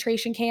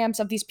concentration camps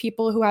of these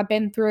people who have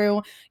been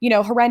through,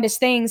 horrendous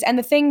things. And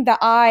the thing that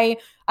I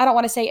don't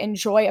want to say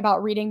enjoy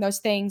about reading those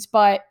things,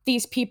 but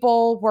these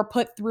people were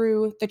put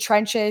through the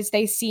trenches.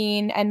 They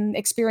seen and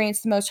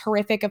experienced the most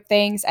horrific of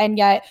things, and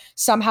yet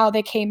somehow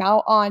they came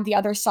out on the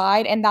other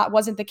side. And that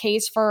wasn't the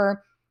case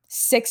for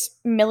 6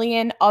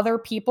 million other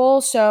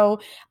people.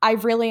 So I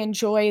really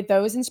enjoy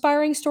those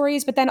inspiring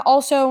stories. But then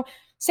also,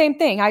 same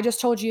thing. I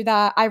just told you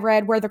that I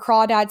read Where the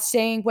Crawdads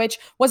Sing, which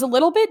was a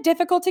little bit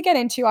difficult to get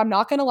into. I'm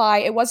not going to lie.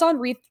 It was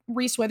on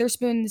Reese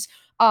Witherspoon's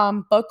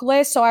book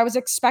list. So I was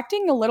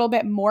expecting a little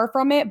bit more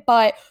from it.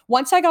 But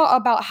once I got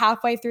about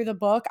halfway through the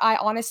book, I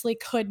honestly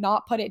could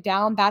not put it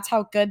down. That's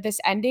how good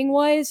this ending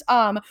was.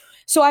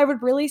 So I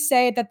would really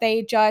say that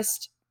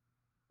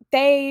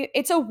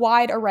it's a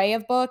wide array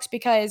of books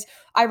because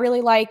I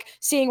really like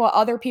seeing what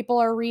other people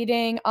are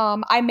reading.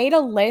 I made a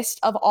list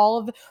of all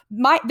of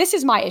this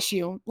is my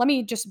issue. Let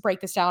me just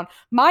break this down.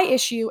 My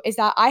issue is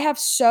that I have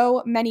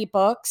so many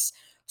books.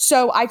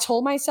 So I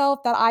told myself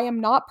that I am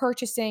not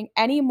purchasing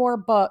any more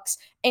books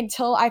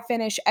until I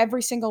finish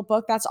every single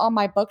book that's on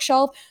my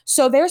bookshelf.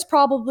 So there's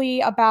probably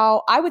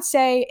about, I would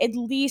say, at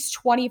least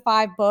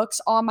 25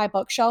 books on my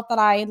bookshelf that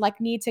I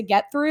like need to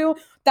get through,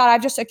 that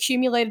I've just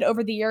accumulated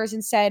over the years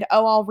and said,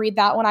 oh, I'll read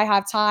that when I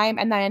have time.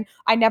 And then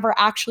I never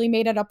actually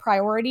made it a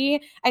priority.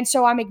 And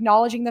so I'm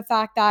acknowledging the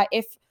fact that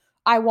if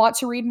I want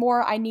to read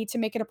more, I need to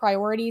make it a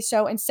priority.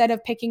 So instead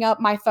of picking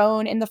up my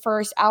phone in the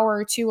first hour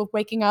or two of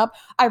waking up,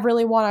 I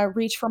really want to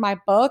reach for my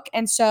book.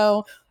 And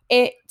so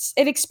it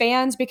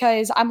expands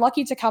because I'm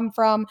lucky to come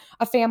from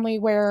a family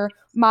where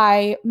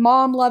my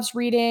mom loves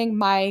reading,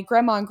 my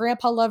grandma and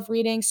grandpa love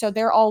reading, so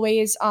they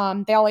always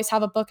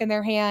have a book in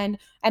their hand,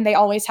 and they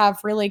always have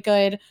really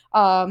good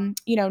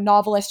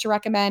novelists to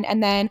recommend.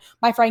 And then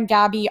my friend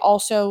Gabby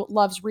also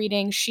loves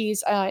reading.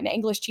 She's an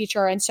English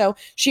teacher, and so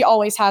she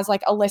always has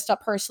like a list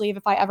up her sleeve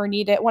if I ever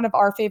need it. One of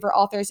our favorite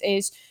authors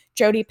is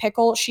Jodi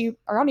Pickle.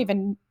 Or I don't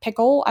even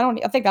Pickle.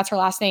 I think that's her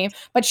last name,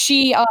 but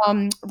she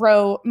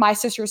wrote My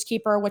Sister's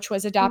Keeper, which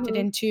was adapted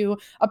Hmm. into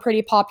a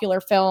pretty popular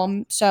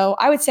film. So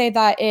I would say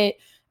that it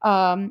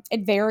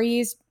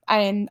varies,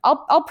 and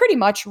I'll pretty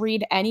much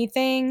read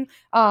anything.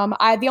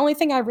 I the only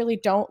thing I really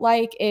don't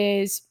like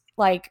is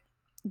like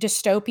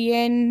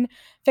dystopian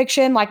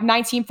fiction, like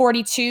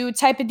 1942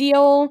 type of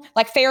deal,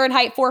 like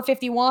Fahrenheit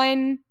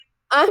 451.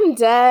 I'm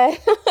dead.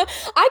 I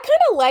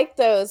kind of like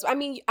those. I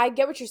mean, I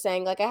get what you're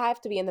saying. Like, I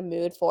have to be in the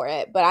mood for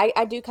it, but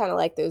I do kind of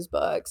like those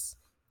books.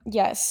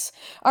 Yes.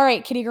 All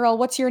right, kitty girl,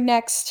 what's your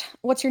next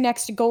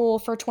goal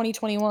for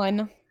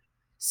 2021?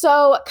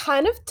 So,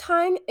 kind of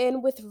tying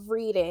in with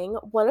reading,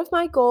 one of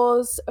my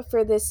goals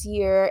for this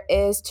year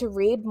is to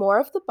read more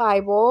of the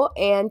Bible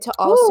and to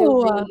also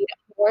Ooh, read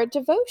more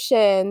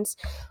devotions.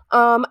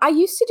 I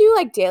used to do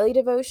like daily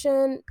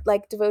devotion,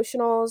 like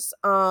devotionals,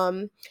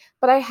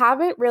 but I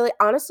haven't really,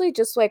 honestly,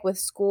 just like with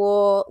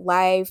school,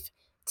 life,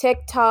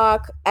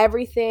 TikTok,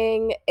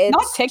 everything, not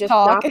it's just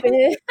TikTok. not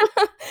been.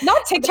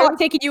 Not TikTok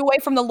taking you away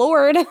from the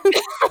Lord.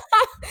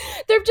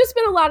 There've just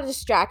been a lot of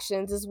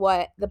distractions is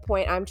what the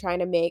point I'm trying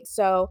to make.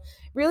 So,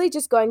 really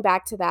just going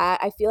back to that,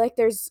 I feel like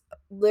there's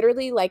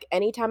literally like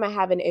anytime I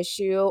have an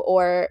issue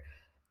or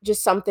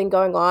just something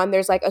going on,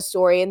 there's like a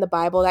story in the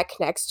Bible that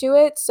connects to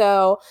it.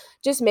 So,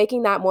 just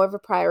making that more of a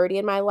priority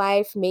in my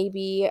life.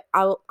 Maybe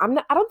I don't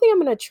think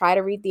I'm going to try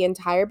to read the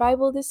entire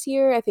Bible this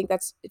year. I think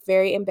that's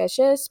very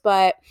ambitious,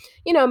 but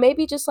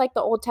maybe just like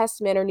the Old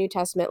Testament or New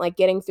Testament, like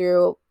getting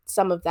through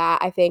some of that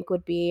I think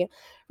would be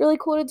really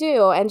cool to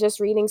do, and just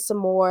reading some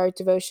more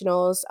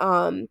devotionals.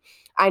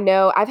 I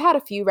know I've had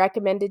a few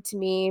recommended to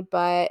me,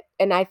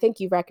 and I think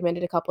you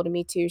recommended a couple to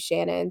me too,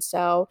 Shannon.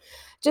 So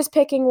just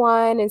picking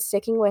one and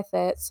sticking with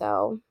it.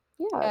 So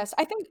yeah. Yes,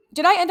 I think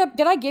did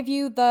I give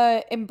you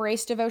the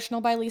Embrace devotional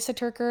by Lisa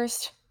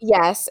Turkhurst?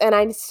 Yes, and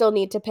I still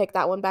need to pick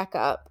that one back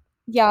up.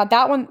 Yeah,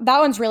 that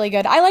one's really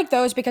good. I like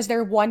those because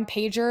they're one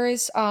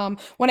pagers.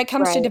 When it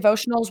comes to Right.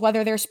 devotionals,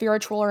 whether they're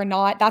spiritual or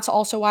not, that's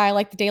also why I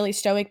like the Daily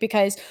Stoic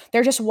because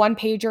they're just one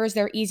pagers.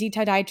 They're easy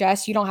to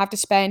digest. You don't have to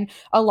spend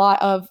a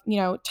lot of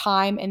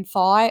time and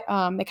thought.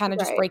 It kind of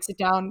just Right. breaks it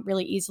down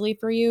really easily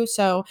for you.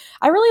 So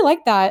I really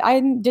like that. I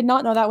did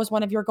not know that was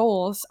one of your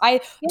goals. I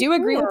Yes, do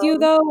agree with you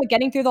ma'am. though.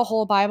 Getting through the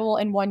whole Bible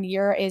in one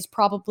year is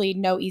probably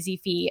no easy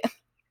feat.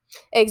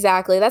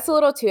 Exactly. That's a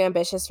little too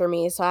ambitious for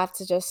me, so I have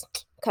to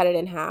just cut it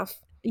in half.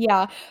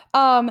 Yeah.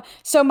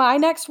 So my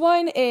next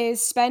one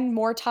is spend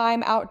more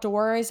time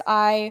outdoors.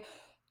 Have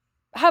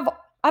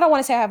I don't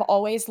want to say I have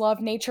always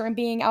loved nature and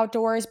being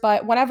outdoors,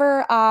 but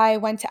whenever I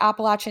went to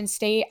Appalachian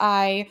State,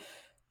 I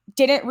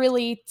didn't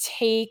really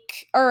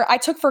take or I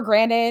took for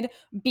granted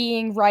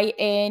being right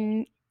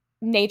in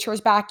nature's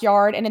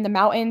backyard and in the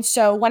mountains.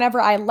 So whenever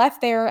I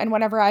left there and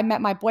whenever I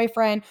met my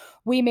boyfriend,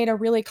 we made a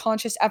really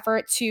conscious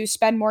effort to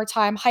spend more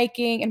time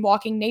hiking and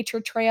walking nature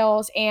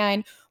trails.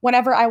 And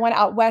whenever I went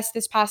out west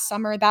this past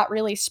summer, that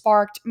really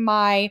sparked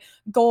my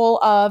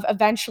goal of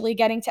eventually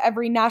getting to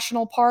every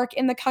national park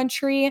in the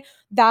country.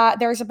 That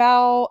there's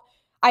about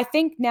I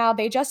think now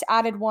they just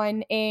added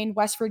one in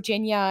West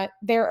Virginia.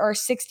 There are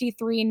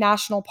 63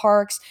 national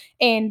parks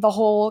in the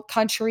whole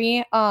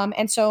country.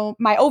 And so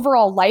my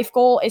overall life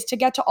goal is to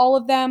get to all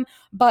of them.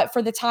 But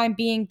for the time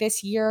being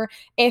this year,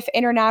 if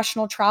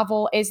international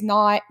travel is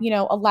not,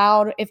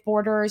 allowed, if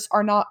borders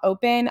are not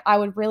open, I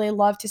would really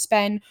love to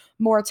spend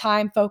more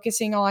time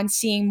focusing on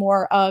seeing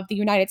more of the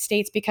United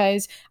States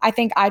because I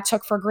think I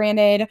took for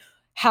granted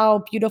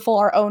how beautiful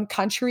our own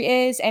country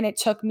is. And it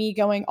took me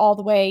going all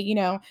the way,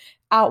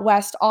 out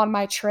west on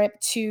my trip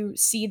to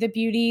see the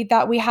beauty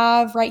that we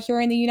have right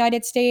here in the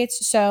United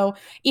States. So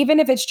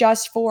even if it's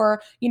just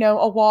for,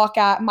 a walk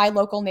at my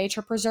local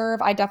nature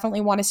preserve, I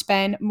definitely want to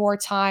spend more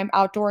time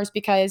outdoors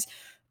because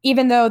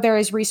even though there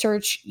is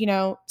research,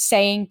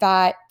 saying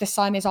that the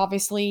sun is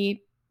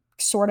obviously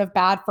sort of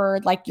bad for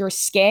like your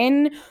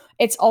skin,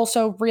 it's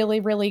also really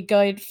really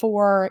good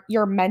for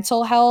your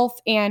mental health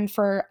and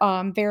for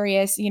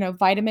various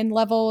vitamin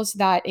levels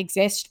that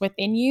exist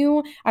within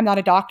you. I'm not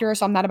a doctor,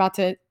 so I'm not about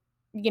to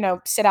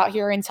sit out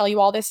here and tell you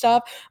all this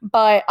stuff,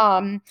 but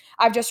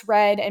I've just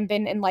read and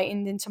been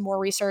enlightened into more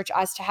research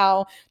as to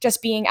how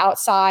just being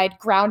outside,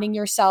 grounding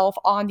yourself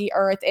on the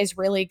earth is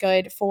really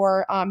good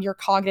for your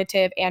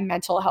cognitive and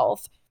mental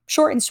health.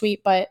 Short and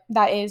sweet, but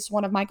that is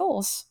one of my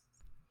goals.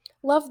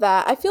 Love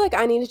that. I feel like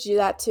I need to do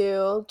that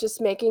too. Just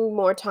making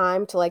more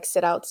time to like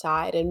sit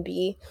outside and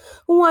be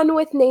one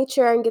with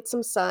nature and get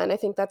some sun. I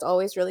think that's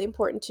always really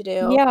important to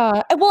do.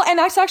 Yeah. Well, and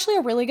that's actually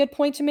a really good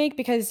point to make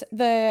because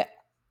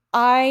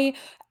I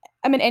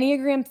I'm an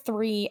Enneagram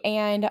 3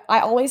 and I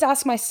always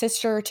ask my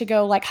sister to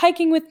go like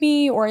hiking with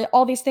me or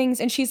all these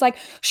things and she's like,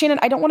 "Shannon,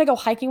 I don't want to go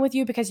hiking with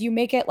you because you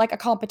make it like a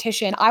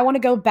competition. I want to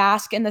go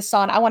bask in the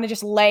sun. I want to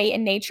just lay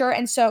in nature."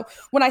 And so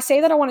when I say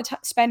that I want to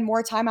spend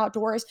more time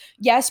outdoors,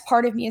 yes,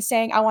 part of me is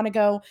saying I want to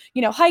go,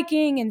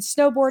 hiking and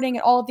snowboarding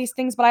and all of these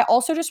things, but I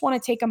also just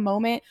want to take a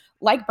moment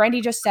like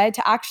Brandy just said,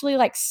 to actually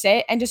like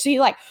sit and just be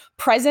like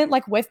present,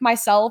 like with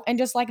myself, and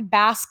just like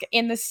bask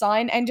in the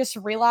sun, and just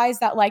realize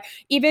that like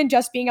even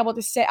just being able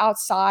to sit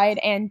outside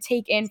and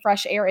take in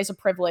fresh air is a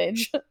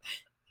privilege.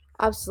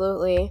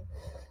 Absolutely.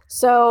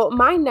 So,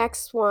 my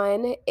next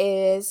one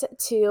is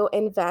to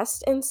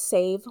invest and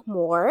save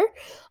more.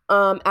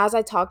 As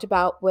I talked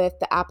about with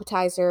the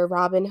appetizer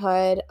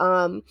Robinhood,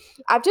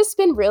 I've just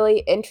been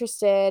really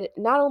interested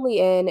not only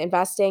in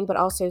investing, but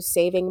also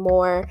saving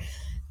more.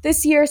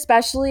 This year,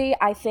 especially,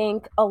 I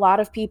think a lot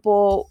of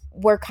people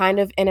were kind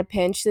of in a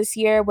pinch this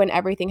year when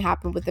everything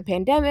happened with the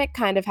pandemic,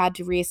 kind of had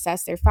to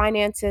reassess their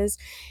finances.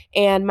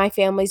 And my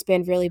family's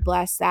been really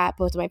blessed that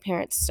both of my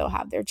parents still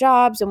have their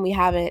jobs and we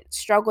haven't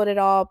struggled at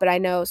all. But I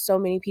know so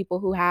many people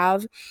who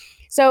have.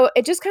 So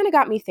it just kind of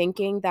got me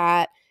thinking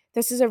that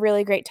this is a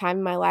really great time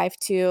in my life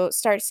to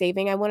start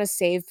saving. I want to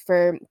save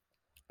for,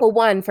 well,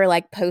 one, for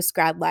like post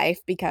grad life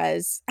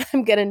because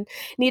I'm going to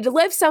need to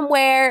live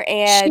somewhere.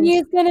 And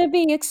She's gonna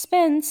be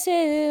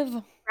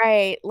expensive.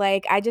 right.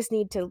 Like, I just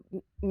need to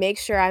make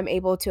sure I'm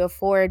able to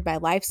afford my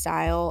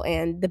lifestyle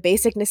and the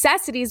basic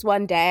necessities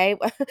one day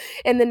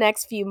in the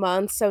next few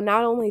months. So,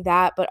 not only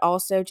that, but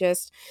also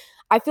just,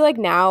 I feel like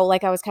now,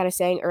 like I was kind of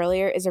saying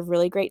earlier, is a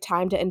really great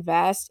time to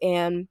invest.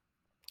 And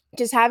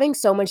just having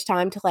so much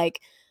time to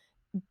like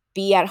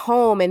be at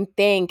home and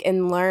think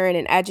and learn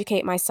and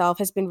educate myself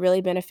has been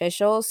really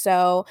beneficial.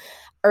 So,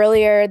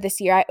 earlier this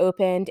year, I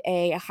opened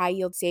a high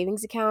yield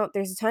savings account.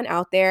 There's a ton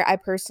out there. I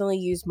personally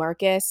use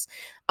Marcus.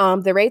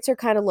 The rates are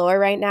kind of lower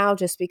right now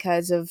just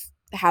because of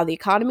how the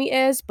economy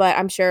is, but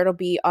I'm sure it'll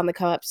be on the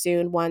come up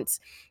soon once,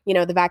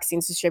 the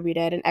vaccine's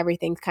distributed and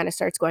everything kind of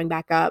starts going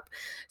back up.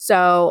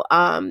 So,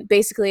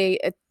 basically,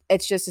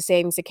 it's just a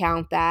savings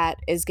account that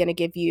is going to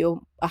give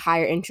you a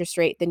higher interest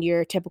rate than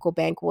your typical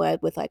bank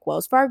would with like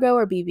Wells Fargo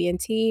or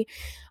BB&T.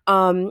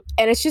 And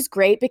it's just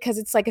great because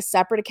it's like a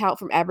separate account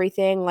from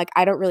everything. Like,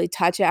 I don't really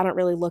touch it. I don't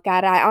really look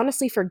at it. I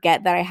honestly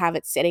forget that I have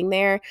it sitting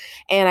there,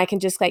 and I can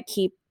just like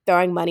keep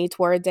throwing money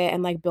towards it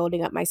and like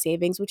building up my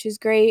savings, which is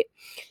great.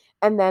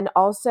 And then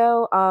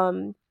also,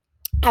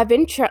 I've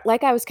been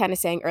like I was kind of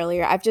saying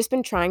earlier, I've just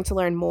been trying to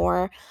learn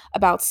more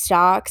about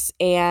stocks,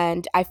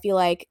 and I feel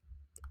like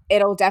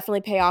it'll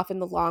definitely pay off in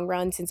the long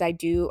run since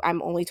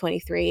I'm only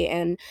 23,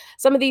 and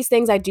some of these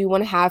things I do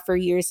want to have for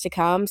years to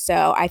come.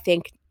 So I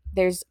think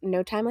there's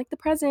no time like the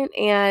present,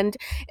 and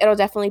it'll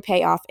definitely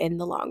pay off in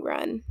the long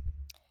run.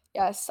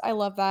 Yes, I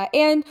love that.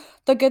 And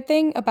the good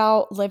thing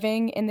about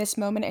living in this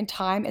moment in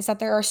time is that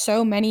there are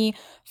so many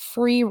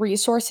free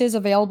resources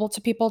available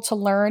to people to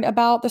learn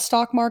about the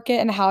stock market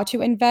and how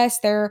to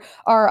invest. There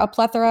are a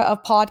plethora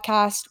of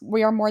podcasts.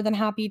 We are more than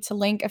happy to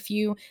link a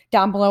few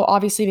down below,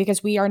 obviously,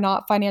 because we are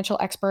not financial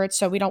experts.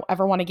 So we don't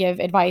ever want to give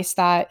advice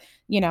that,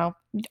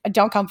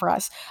 don't come for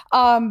us.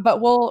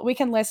 But we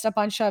can list a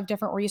bunch of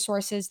different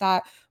resources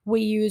that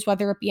we use,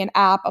 whether it be an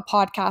app, a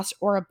podcast,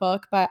 or a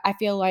book. But I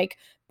feel like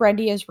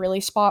Brendy is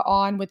really spot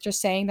on with just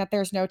saying that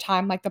there's no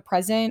time like the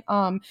present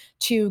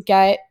to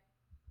get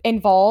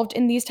involved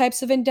in these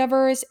types of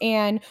endeavors.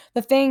 And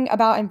the thing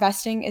about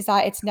investing is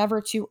that it's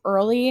never too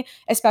early,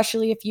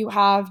 especially if you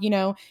have,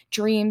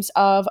 dreams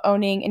of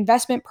owning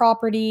investment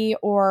property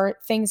or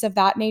things of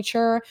that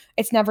nature.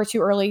 It's never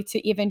too early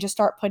to even just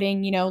start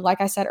putting,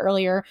 like I said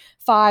earlier,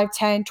 5,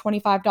 10,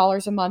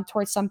 $25 a month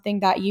towards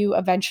something that you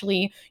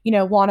eventually,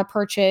 want to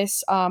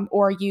purchase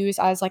or use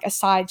as like a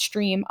side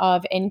stream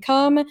of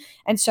income.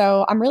 And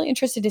so I'm really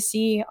interested to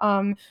see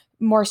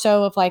more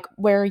so of like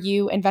where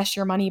you invest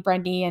your money,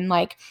 Brendy, and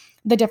like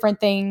the different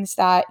things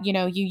that you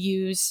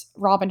use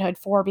Robinhood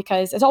for,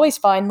 because it's always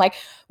fun. Like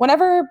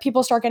whenever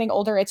people start getting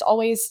older, it's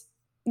always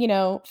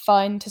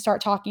fun to start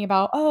talking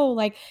about, oh,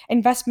 like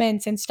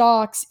investments and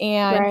stocks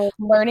and Right.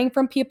 learning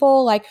from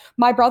people. Like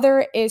my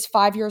brother is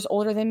 5 years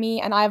older than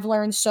me, and I've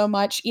learned so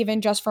much even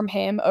just from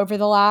him over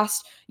the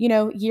last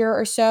year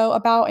or so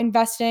about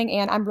investing.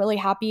 And I'm really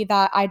happy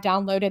that I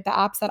downloaded the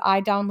apps that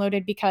I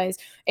downloaded, because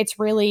it's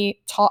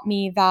really taught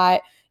me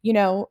that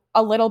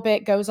a little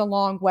bit goes a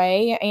long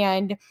way.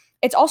 And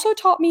it's also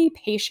taught me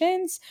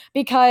patience,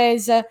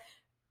 because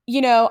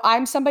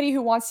I'm somebody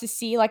who wants to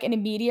see like an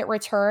immediate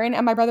return.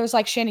 And my brother's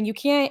like, Shannon, you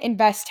can't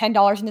invest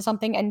 $10 into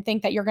something and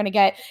think that you're going to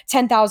get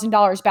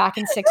 $10,000 back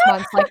in 6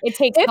 months. Like it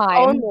takes If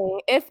time,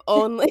 only, if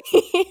only.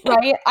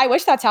 right? I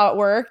wish that's how it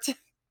worked.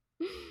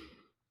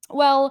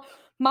 Well,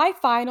 my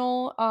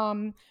final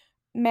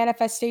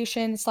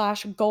manifestation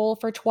slash goal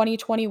for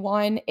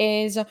 2021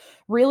 is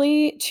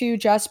really to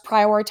just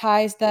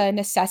prioritize the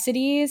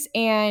necessities.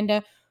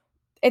 And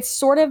it's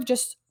sort of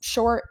just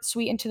short,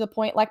 sweet, and to the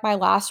point, like my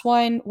last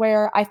one,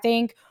 where I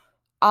think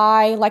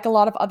I, like a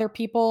lot of other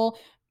people,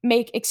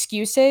 make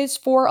excuses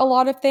for a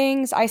lot of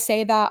things. I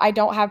say that I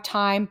don't have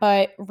time,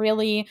 but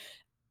really,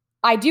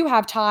 I do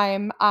have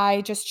time.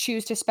 I just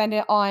choose to spend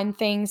it on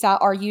things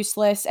that are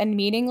useless and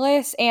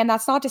meaningless. And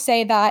that's not to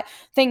say that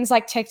things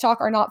like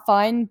TikTok are not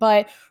fun,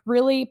 but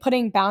really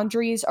putting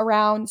boundaries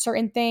around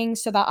certain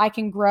things so that I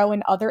can grow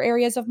in other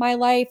areas of my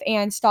life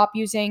and stop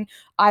using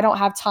I don't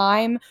have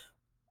time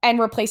and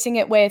replacing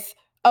it with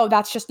oh,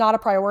 that's just not a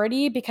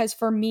priority. Because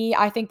for me,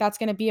 I think that's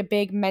going to be a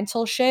big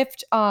mental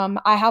shift.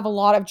 I have a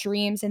lot of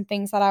dreams and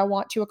things that I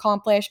want to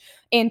accomplish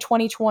in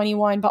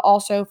 2021, but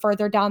also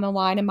further down the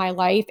line in my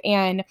life.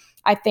 And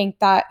I think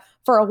that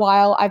for a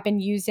while, I've been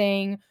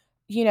using,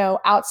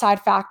 outside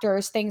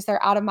factors, things that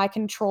are out of my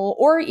control,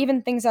 or even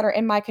things that are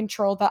in my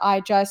control that I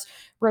just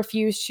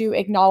refuse to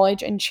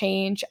acknowledge and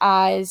change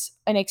as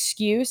an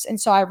excuse. And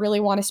so I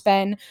really want to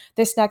spend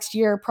this next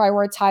year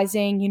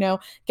prioritizing,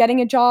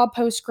 getting a job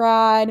post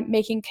grad,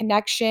 making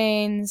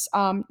connections,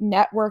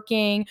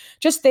 networking,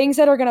 just things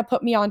that are going to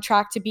put me on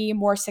track to be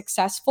more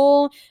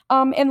successful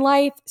in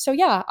life. So,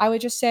 yeah, I would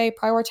just say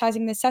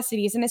prioritizing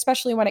necessities. And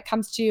especially when it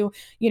comes to,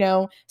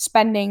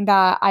 spending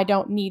that I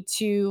don't need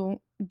to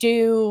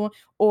do,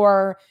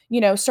 or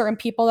certain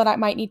people that I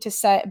might need to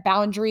set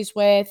boundaries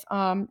with,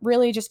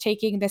 really just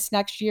taking this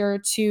next year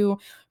to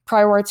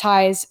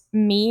prioritize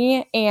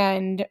me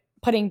and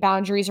putting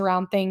boundaries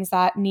around things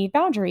that need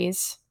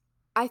boundaries.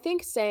 I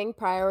think saying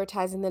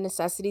prioritizing the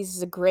necessities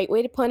is a great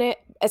way to put it,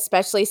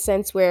 especially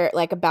since we're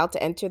like about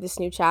to enter this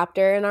new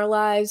chapter in our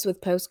lives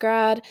with post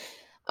grad.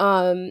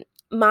 Um,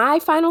 my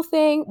final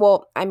thing,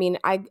 well, I mean,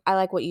 I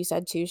like what you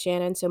said too,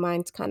 Shannon. So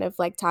mine's kind of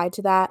like tied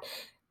to that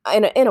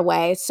in a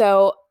way.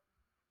 So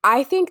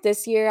I think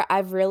this year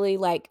I've really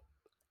like,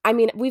 I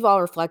mean, we've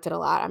all reflected a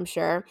lot, I'm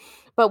sure.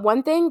 But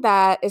one thing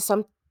that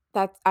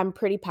I'm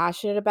pretty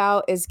passionate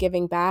about is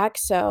giving back.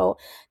 So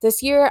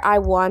this year I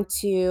want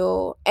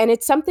to, and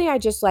it's something I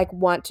just like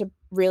want to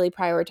really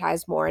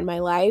prioritize more in my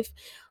life.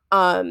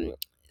 Um,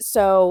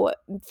 so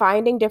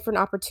finding different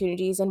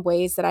opportunities and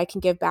ways that I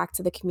can give back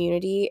to the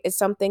community is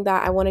something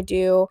that I want to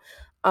do.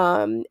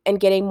 And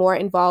getting more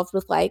involved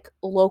with like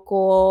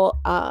local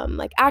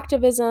like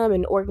activism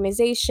and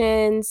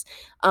organizations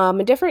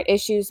and different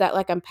issues that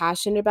like I'm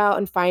passionate about,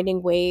 and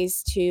finding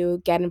ways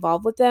to get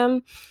involved with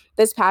them.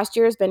 This past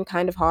year has been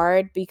kind of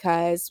hard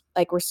because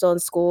like we're still in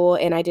school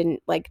and I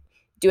didn't like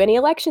do any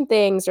election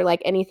things or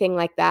like anything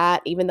like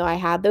that, even though I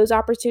had those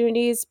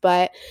opportunities.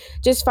 But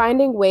just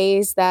finding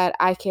ways that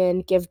I can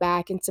give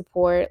back and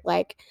support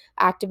like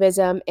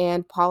activism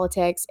and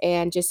politics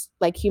and just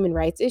like human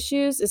rights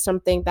issues is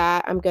something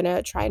that I'm going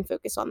to try and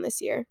focus on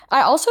this year.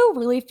 I also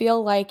really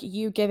feel like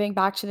you giving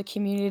back to the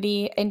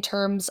community in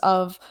terms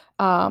of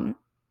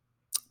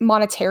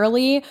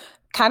monetarily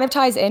kind of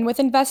ties in with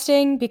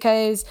investing,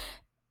 because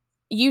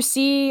you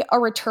see a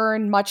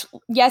return much,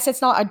 yes,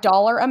 it's not a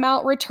dollar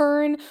amount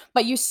return,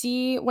 but you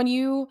see when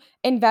you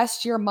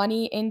invest your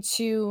money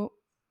into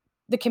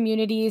the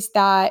communities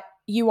that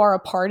you are a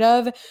part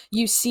of,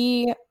 you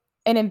see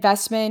an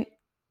investment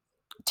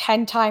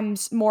 10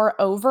 times more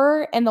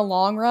over in the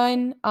long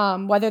run,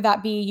 whether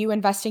that be you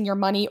investing your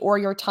money or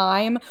your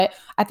time. But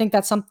I think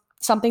that's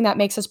something that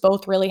makes us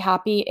both really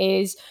happy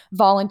is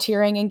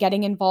volunteering and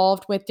getting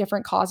involved with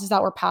different causes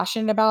that we're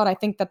passionate about. I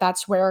think that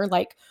that's where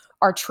like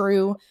our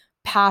true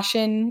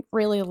passion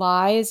really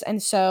lies.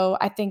 And so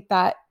I think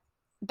that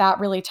that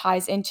really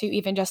ties into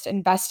even just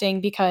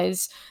investing,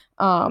 because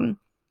um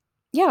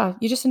yeah,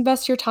 you just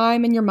invest your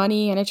time and your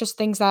money, and it's just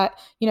things that,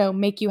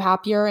 make you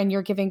happier, and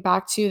you're giving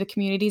back to the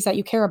communities that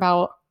you care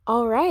about.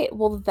 All right.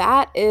 Well,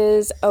 that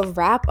is a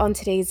wrap on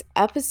today's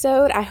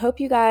episode. I hope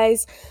you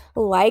guys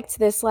liked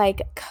this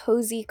like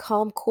cozy,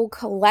 calm, cool,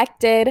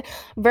 collected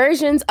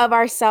versions of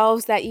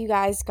ourselves that you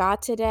guys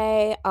got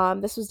today.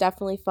 This was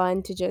definitely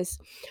fun to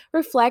just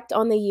reflect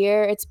on the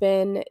year. It's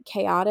been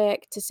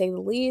chaotic to say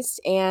the least,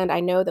 and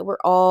I know that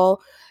we're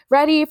all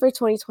ready for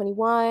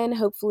 2021.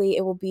 Hopefully,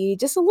 it will be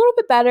just a little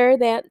bit better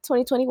than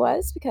 2020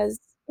 was because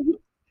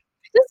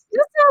just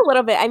a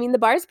little bit. I mean, the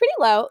bar is pretty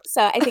low,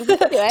 so I think we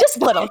can do it. Just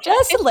a little,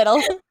 just a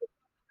little.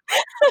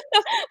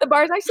 The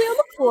bar is actually on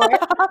the floor.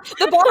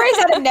 The bar is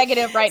at a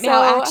negative right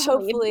now, So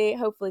actually.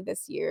 hopefully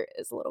this year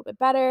is a little bit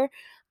better.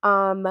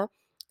 Um,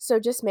 so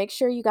just make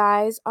sure you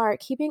guys are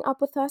keeping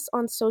up with us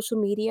on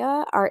social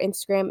media. Our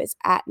Instagram is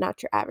at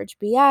Not Your Average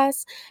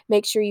BS.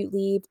 Make sure you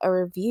leave a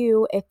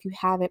review if you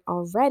haven't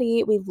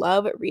already. We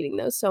love reading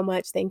those so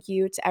much. Thank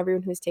you to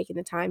everyone who's taken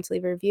the time to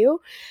leave a review.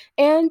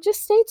 And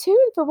just stay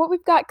tuned for what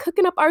we've got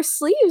cooking up our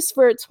sleeves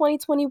for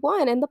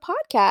 2021 and the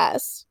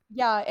podcast.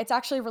 Yeah, it's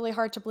actually really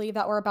hard to believe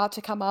that we're about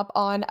to come up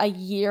on a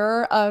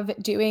year of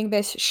doing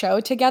this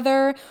show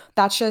together.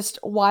 That's just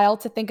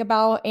wild to think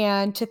about,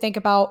 and to think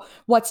about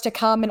what's to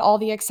come and all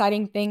the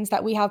exciting things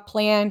that we have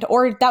planned,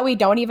 or that we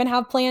don't even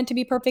have planned, to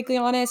be perfectly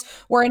honest.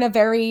 We're in a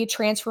very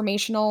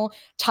transformational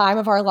time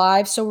of our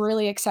lives. So we're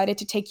really excited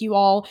to take you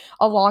all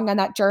along on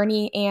that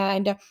journey.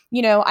 And,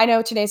 I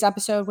know today's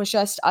episode was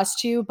just us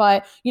two,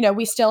 but,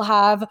 we still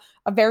have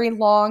a very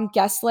long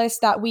guest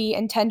list that we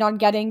intend on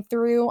getting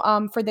through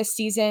for this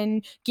season.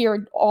 been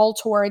geared all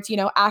towards,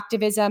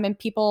 activism and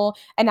people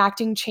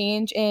enacting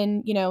change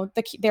in,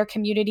 their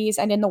communities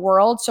and in the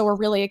world. So we're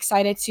really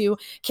excited to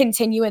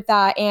continue with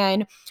that.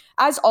 And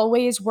as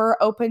always, we're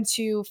open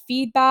to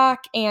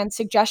feedback and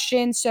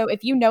suggestions. So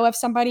if you know of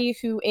somebody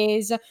who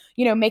is,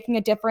 making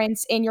a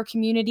difference in your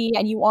community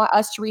and you want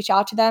us to reach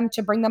out to them,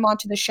 to bring them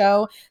onto the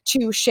show,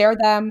 to share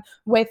them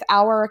with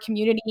our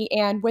community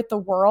and with the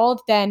world,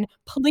 then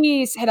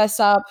please hit us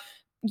up.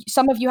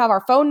 Some of you have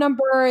our phone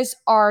numbers.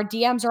 Our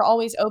DMs are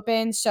always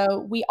open.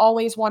 So we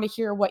always want to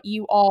hear what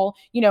you all,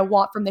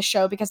 want from the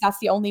show, because that's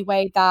the only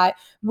way that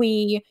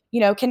we,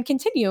 can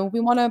continue.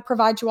 We want to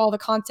provide you all the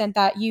content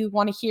that you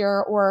want to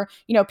hear, or,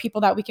 people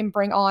that we can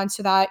bring on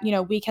so that,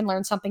 we can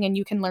learn something and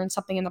you can learn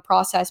something in the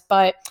process.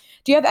 But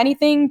do you have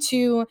anything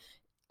to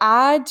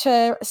add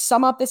to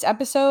sum up this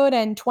episode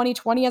and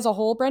 2020 as a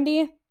whole,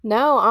 Brendy?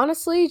 No,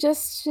 honestly,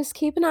 just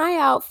keep an eye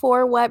out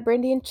for what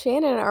Brindy and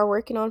Shannon are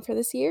working on for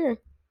this year.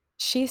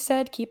 She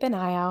said, keep an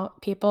eye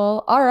out,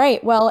 people. All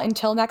right. Well,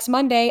 until next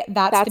Monday,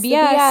 that's the That's the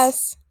BS.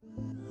 BS.